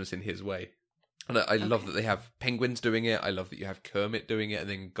keep Christmas in his way. And I love that they have penguins doing it. I love that you have Kermit doing it, and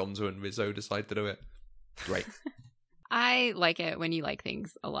then Gonzo and Rizzo decide to do it. Great. I like it when you like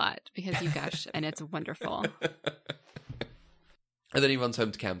things a lot because you gush and it's wonderful. And then he runs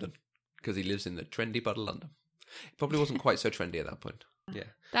home to Camden because he lives in the trendy part of London. It probably wasn't quite so trendy at that point. Yeah.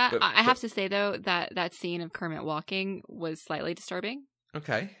 I have to say, though, that scene of Kermit walking was slightly disturbing.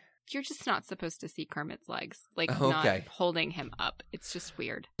 Okay. You're just not supposed to see Kermit's legs, like Okay. not holding him up. It's just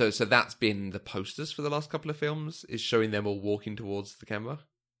weird. So that's been the posters for the last couple of films, is showing them all walking towards the camera.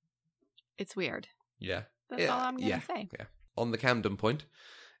 It's weird. Yeah. That's all I'm going to say. Yeah. On the Camden point,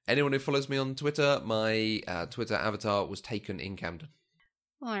 anyone who follows me on Twitter, my Twitter avatar was taken in Camden.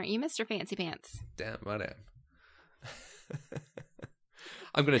 Well, aren't you Mr. Fancy Pants? Damn right I am.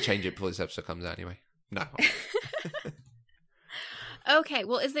 I'm going to change it before this episode comes out anyway. No. Okay,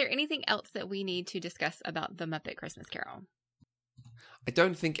 well, is there anything else that we need to discuss about The Muppet Christmas Carol? I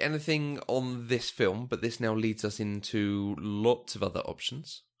don't think anything on this film, but this now leads us into lots of other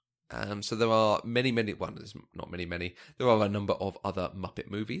options. So there are many, well, there's not many. There are a number of other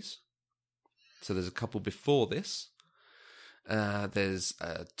Muppet movies. So there's a couple before this. There's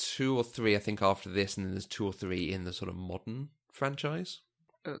 2 or 3, I think, after this, and then there's 2 or 3 in the sort of modern franchise.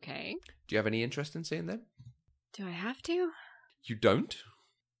 Okay. Do you have any interest in seeing them? Do I have to? You don't?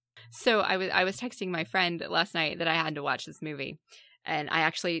 So I was texting my friend last night that I had to watch this movie, and I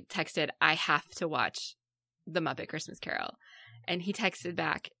actually texted, I have to watch The Muppet Christmas Carol. And he texted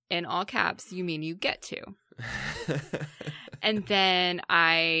back, in all caps, you mean you get to. And then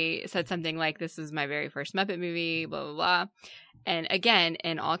I said something like, this was my very first Muppet movie, blah, blah, blah. And again,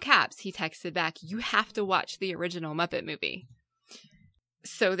 in all caps, he texted back, you have to watch the original Muppet movie.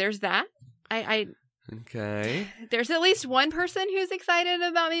 So there's that. Okay. There's at least one person who's excited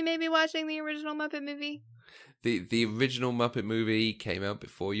about me maybe watching the original Muppet movie. The original Muppet movie came out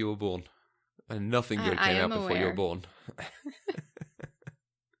before you were born. And nothing good came out before you were born.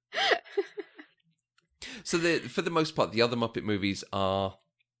 So for the most part, the other Muppet movies are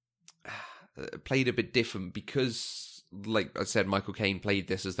played a bit different because, like I said, Michael Caine played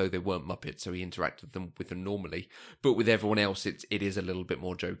this as though they weren't Muppets, so he interacted with them normally. But with everyone else, it is a little bit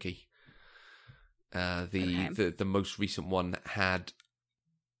more jokey. The most recent one had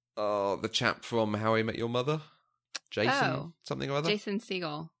the chap from How I Met Your Mother, Jason something or other. Jason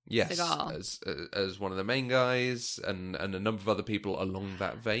Segel. Yes, Segel. as one of the main guys, and a number of other people along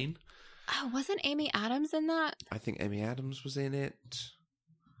that vein. Oh, wasn't Amy Adams in that? I think Amy Adams was in it.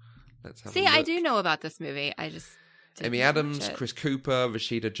 Let's have See, a look. I do know about this movie. I just Amy Adams, Chris Cooper,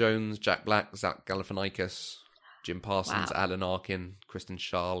 Rashida Jones, Jack Black, Zach Galifianakis, Jim Parsons, Alan Arkin, Kristen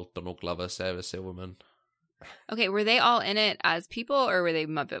Schaal, Donald Glover, Sarah Silverman. Okay, were they all in it as people, or were they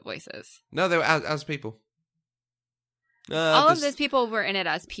Muppet voices? No, they were as people. All of those people were in it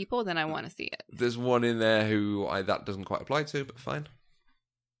as people, then I want to see it. There's one in there who that doesn't quite apply to, but fine.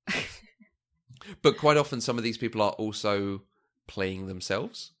 But quite often some of these people are also playing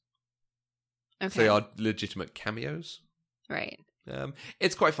themselves. Okay. So they are legitimate cameos. Right.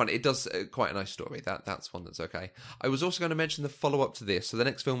 It's quite fun. It does quite a nice story. That's one that's okay. I was also going to mention the follow-up to this. So the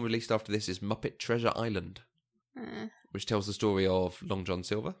next film released after this is Muppet Treasure Island, which tells the story of Long John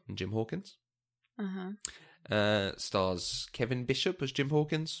Silver and Jim Hawkins. Stars Kevin Bishop as Jim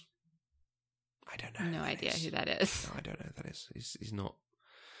Hawkins. I don't know. No idea who that is. No, I don't know who that is. He's not...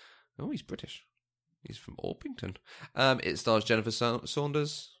 Oh, he's British. He's from Orpington. It stars Jennifer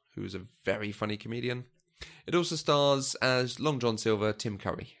Saunders, who is a very funny comedian. It also stars as Long John Silver, Tim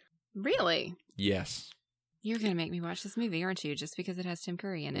Curry. Really? Yes. You're going to make me watch this movie, aren't you? Just because it has Tim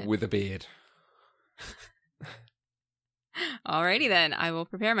Curry in it. With a beard. Alrighty then, I will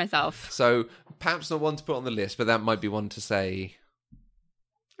prepare myself. So, perhaps not one to put on the list, but that might be one to say,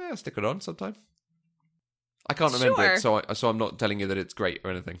 stick it on sometime. I can't remember it, so I'm not telling you that it's great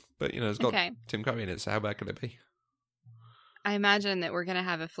or anything. But, it's got Tim Curry in it, so how bad could it be? I imagine that we're going to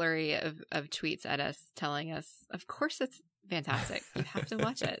have a flurry of tweets at us telling us, of course it's fantastic. You have to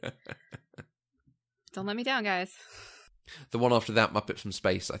watch it. Don't let me down, guys. The one after that, Muppet from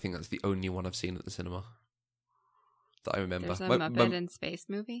Space, I think that's the only one I've seen at the cinema that I remember. There's a Muppet in Space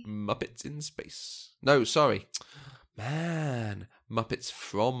movie? Muppets in Space. No, sorry. Man, Muppets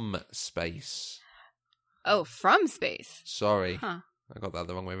from Space. Oh, from Space. Sorry. Huh. I got that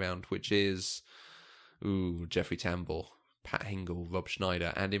the wrong way around, which is Jeffrey Tambor, Pat Hingle, Rob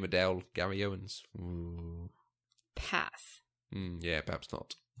Schneider, Andy Medell, Gary Owens. Ooh. Pass. Yeah, perhaps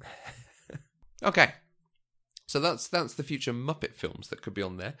not. Okay. So that's the future Muppet films that could be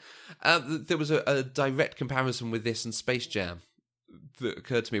on there. There was a direct comparison with this and Space Jam that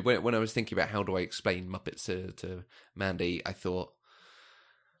occurred to me when I was thinking about how do I explain Muppets to Mandy. I thought,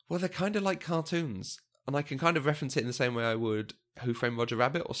 well, they're kind of like cartoons, and I can kind of reference it in the same way I would Who Framed Roger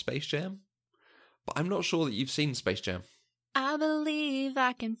Rabbit or Space Jam. But I'm not sure that you've seen Space Jam. I believe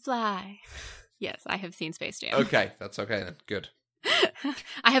I can fly. Yes, I have seen Space Jam. Okay, that's okay then. Good.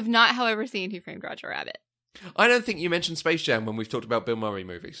 I have not, however, seen Who Framed Roger Rabbit. I don't think you mentioned Space Jam when we've talked about Bill Murray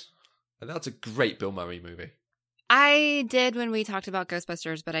movies. And that's a great Bill Murray movie. I did when we talked about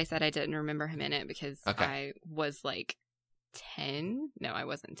Ghostbusters, but I said I didn't remember him in it because I was like 10. No, I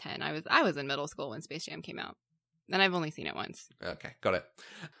wasn't 10. I was in middle school when Space Jam came out. And I've only seen it once. Okay, got it.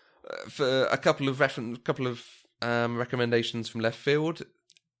 For a couple of recommendations from left field,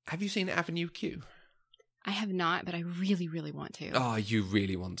 have you seen Avenue Q? I have not, but I really, really want to. Oh, you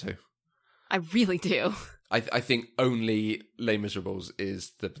really want to? I really do. I think only Les Miserables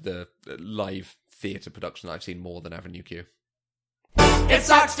is the live theatre production I've seen more than Avenue Q. It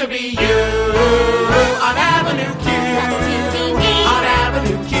sucks to be you on Avenue Q. Sucks to be me on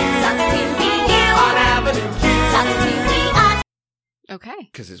Avenue Q. Sucks to be you on Avenue Q. Sucks to be us. Okay.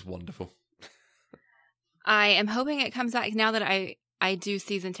 Because it's wonderful. I am hoping it comes back now that I do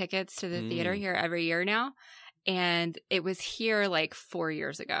season tickets to the theater here every year now. And it was here like 4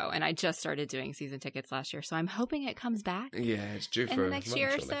 years ago, and I just started doing season tickets last year. So I'm hoping it comes back. Yeah, it's due for in the next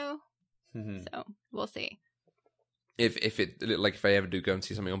year or so. Mm-hmm. So we'll see. If I ever do go and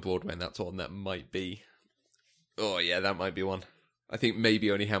see something on Broadway and that's on, that might be. Oh yeah, that might be one. I think maybe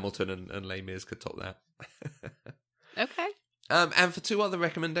only Hamilton and Les Mis could top that. Okay. And for two other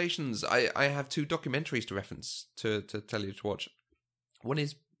recommendations, I have two documentaries to reference to tell you to watch. One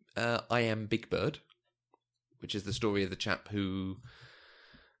is I Am Big Bird, which is the story of the chap who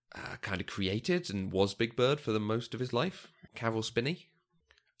kind of created and was Big Bird for the most of his life, Carol Spinney.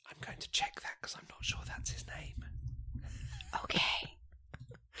 I'm going to check that because I'm not sure that's his name. Okay.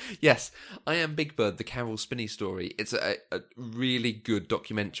 Yes, I Am Big Bird, the Carol Spinney story. It's a really good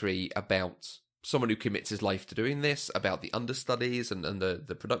documentary about someone who commits his life to doing this, about the understudies and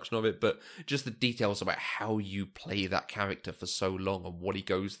the production of it, but just the details about how you play that character for so long and what he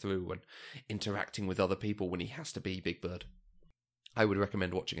goes through and interacting with other people when he has to be Big Bird. I would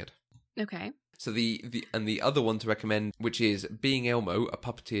recommend watching it. Okay. So the other one to recommend, which is Being Elmo, A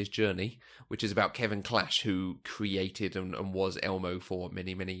Puppeteer's Journey, which is about Kevin Clash, who created and was Elmo for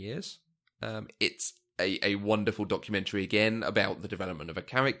many, many years. It's a wonderful documentary, again, about the development of a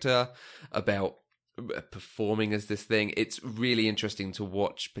character, about performing as this thing. It's really interesting to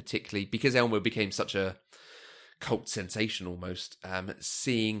watch, particularly because Elmo became such a cult sensation almost,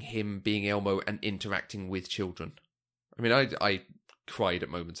 seeing him being Elmo and interacting with children. I mean, I cried at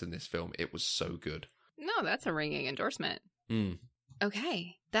moments in this film. It was so good. No, that's a ringing endorsement. Mm.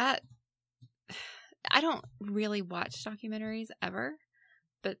 Okay. I don't really watch documentaries ever,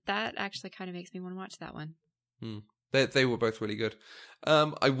 but that actually kind of makes me want to watch that one. Mm. They were both really good.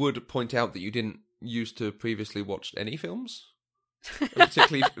 I would point out that you didn't used to previously watch any films,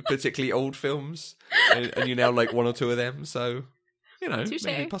 particularly old films, and you now like one or two of them. So Touché.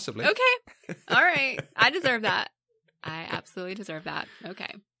 maybe possibly. Okay. All right. I deserve that. I absolutely deserve that.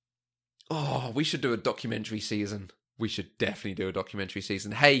 Okay. Oh, we should do a documentary season. We should definitely do a documentary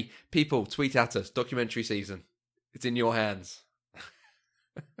season. Hey, people, tweet at us. Documentary season. It's in your hands.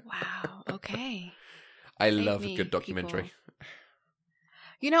 Wow. Okay. I love a good documentary.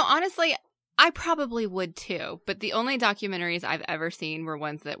 People. Honestly, I probably would too. But the only documentaries I've ever seen were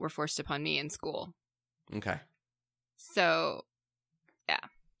ones that were forced upon me in school. Okay. So, yeah.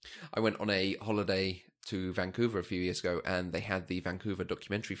 I went on a holiday to Vancouver a few years ago, and they had the Vancouver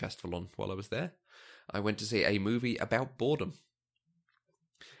Documentary Festival on while I was there. I went to see a movie about boredom.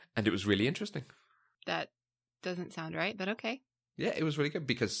 And it was really interesting. That doesn't sound right, but okay. Yeah, it was really good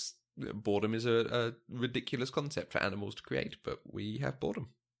because boredom is a ridiculous concept for animals to create, but we have boredom.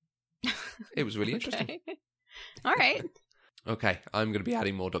 It was really interesting. All right. Okay, I'm going to be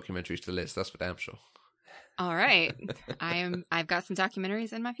adding more documentaries to the list, that's for damn sure. All right. I've got some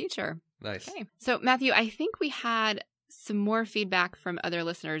documentaries in my future. Nice. Okay. So, Matthew, I think we had some more feedback from other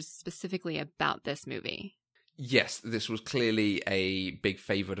listeners specifically about this movie. Yes, this was clearly a big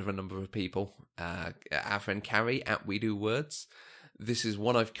favourite of a number of people. Our friend Carrie at We Do Words. This is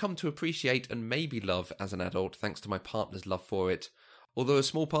one I've come to appreciate and maybe love as an adult, thanks to my partner's love for it. Although a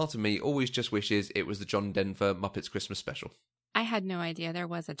small part of me always just wishes it was the John Denver Muppets Christmas special. I had no idea there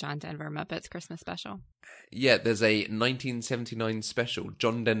was a John Denver Muppets Christmas special. Yeah, there's a 1979 special,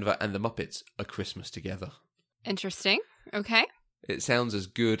 John Denver and the Muppets, A Christmas Together. Interesting. Okay. It sounds as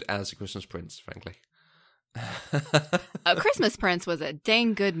good as A Christmas Prince, frankly. A Christmas Prince was a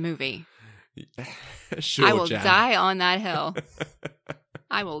dang good movie. Sure, I will Jan. die on that hill.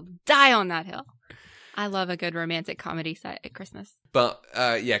 I will die on that hill. I love a good romantic comedy set at Christmas. But,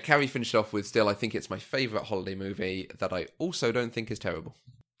 yeah, Carrie finished off with still, I think it's my favourite holiday movie that I also don't think is terrible.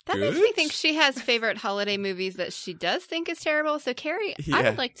 That makes me think she has favorite holiday movies that she does think is terrible. So, Carrie, Yeah. I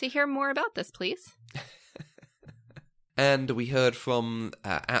would like to hear more about this, please. And we heard from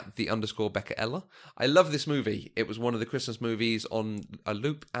at _ Becca Ella. I love this movie. It was one of the Christmas movies on a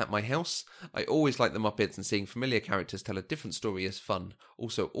loop at my house. I always like the Muppets, and seeing familiar characters tell a different story is fun.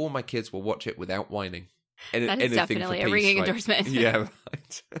 Also, all my kids will watch it without whining. That is definitely a ringing endorsement. Yeah,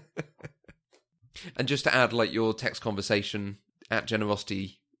 right. And just to add, like, your text conversation at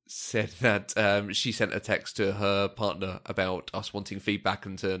Generosity said that she sent a text to her partner about us wanting feedback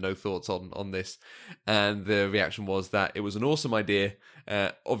and to know thoughts on this, and the reaction was that it was an awesome idea.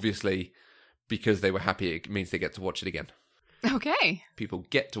 Obviously, because they were happy, it means they get to watch it again. Okay. People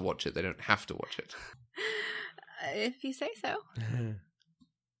get to watch it; they don't have to watch it. If you say so.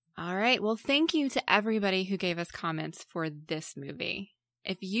 All right. Well, thank you to everybody who gave us comments for this movie.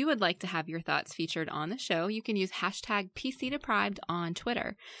 If you would like to have your thoughts featured on the show, you can use hashtag PCDeprived on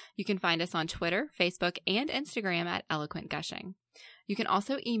Twitter. You can find us on Twitter, Facebook, and Instagram at Eloquent Gushing. You can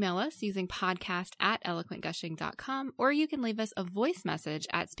also email us using podcast@eloquentgushing.com, or you can leave us a voice message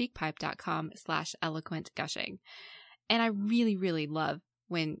at speakpipe.com/eloquentgushing. And I really, really love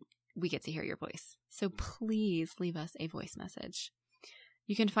when we get to hear your voice. So please leave us a voice message.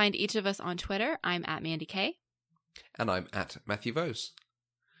 You can find each of us on Twitter. I'm at Mandy Kay. And I'm at Matthew Vose.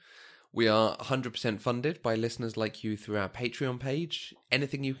 We are 100% funded by listeners like you through our Patreon page.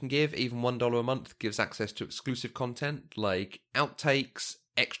 Anything you can give, even $1 a month, gives access to exclusive content like outtakes,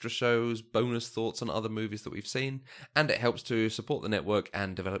 extra shows, bonus thoughts on other movies that we've seen, and it helps to support the network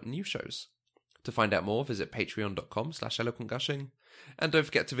and develop new shows. To find out more, visit patreon.com/eloquentgushing. And don't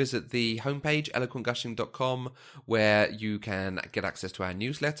forget to visit the homepage, eloquentgushing.com, where you can get access to our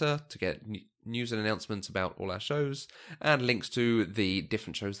newsletter, to get news and announcements about all our shows, and links to the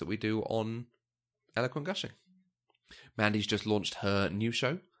different shows that we do on Eloquent Gushing. Mandy's just launched her new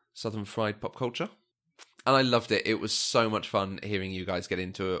show, Southern Fried Pop Culture, and I loved it. It was so much fun hearing you guys get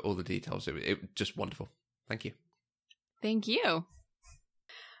into all the details. It was just wonderful. Thank you. Thank you.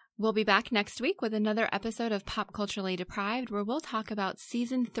 We'll be back next week with another episode of Pop Culturally Deprived, where we'll talk about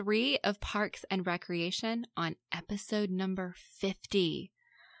Season 3 of Parks and Recreation on episode number 50.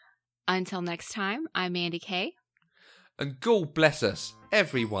 Until next time, I'm Mandy Kay. And God bless us,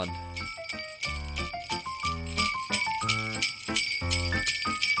 everyone.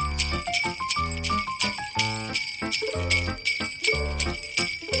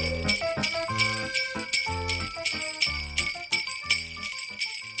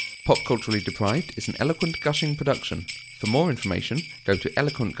 Pop Culturally Deprived is an Eloquent Gushing production. For more information, go to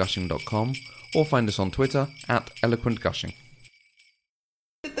eloquentgushing.com or find us on Twitter at eloquentgushing.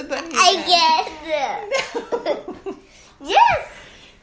 I guess. Yes.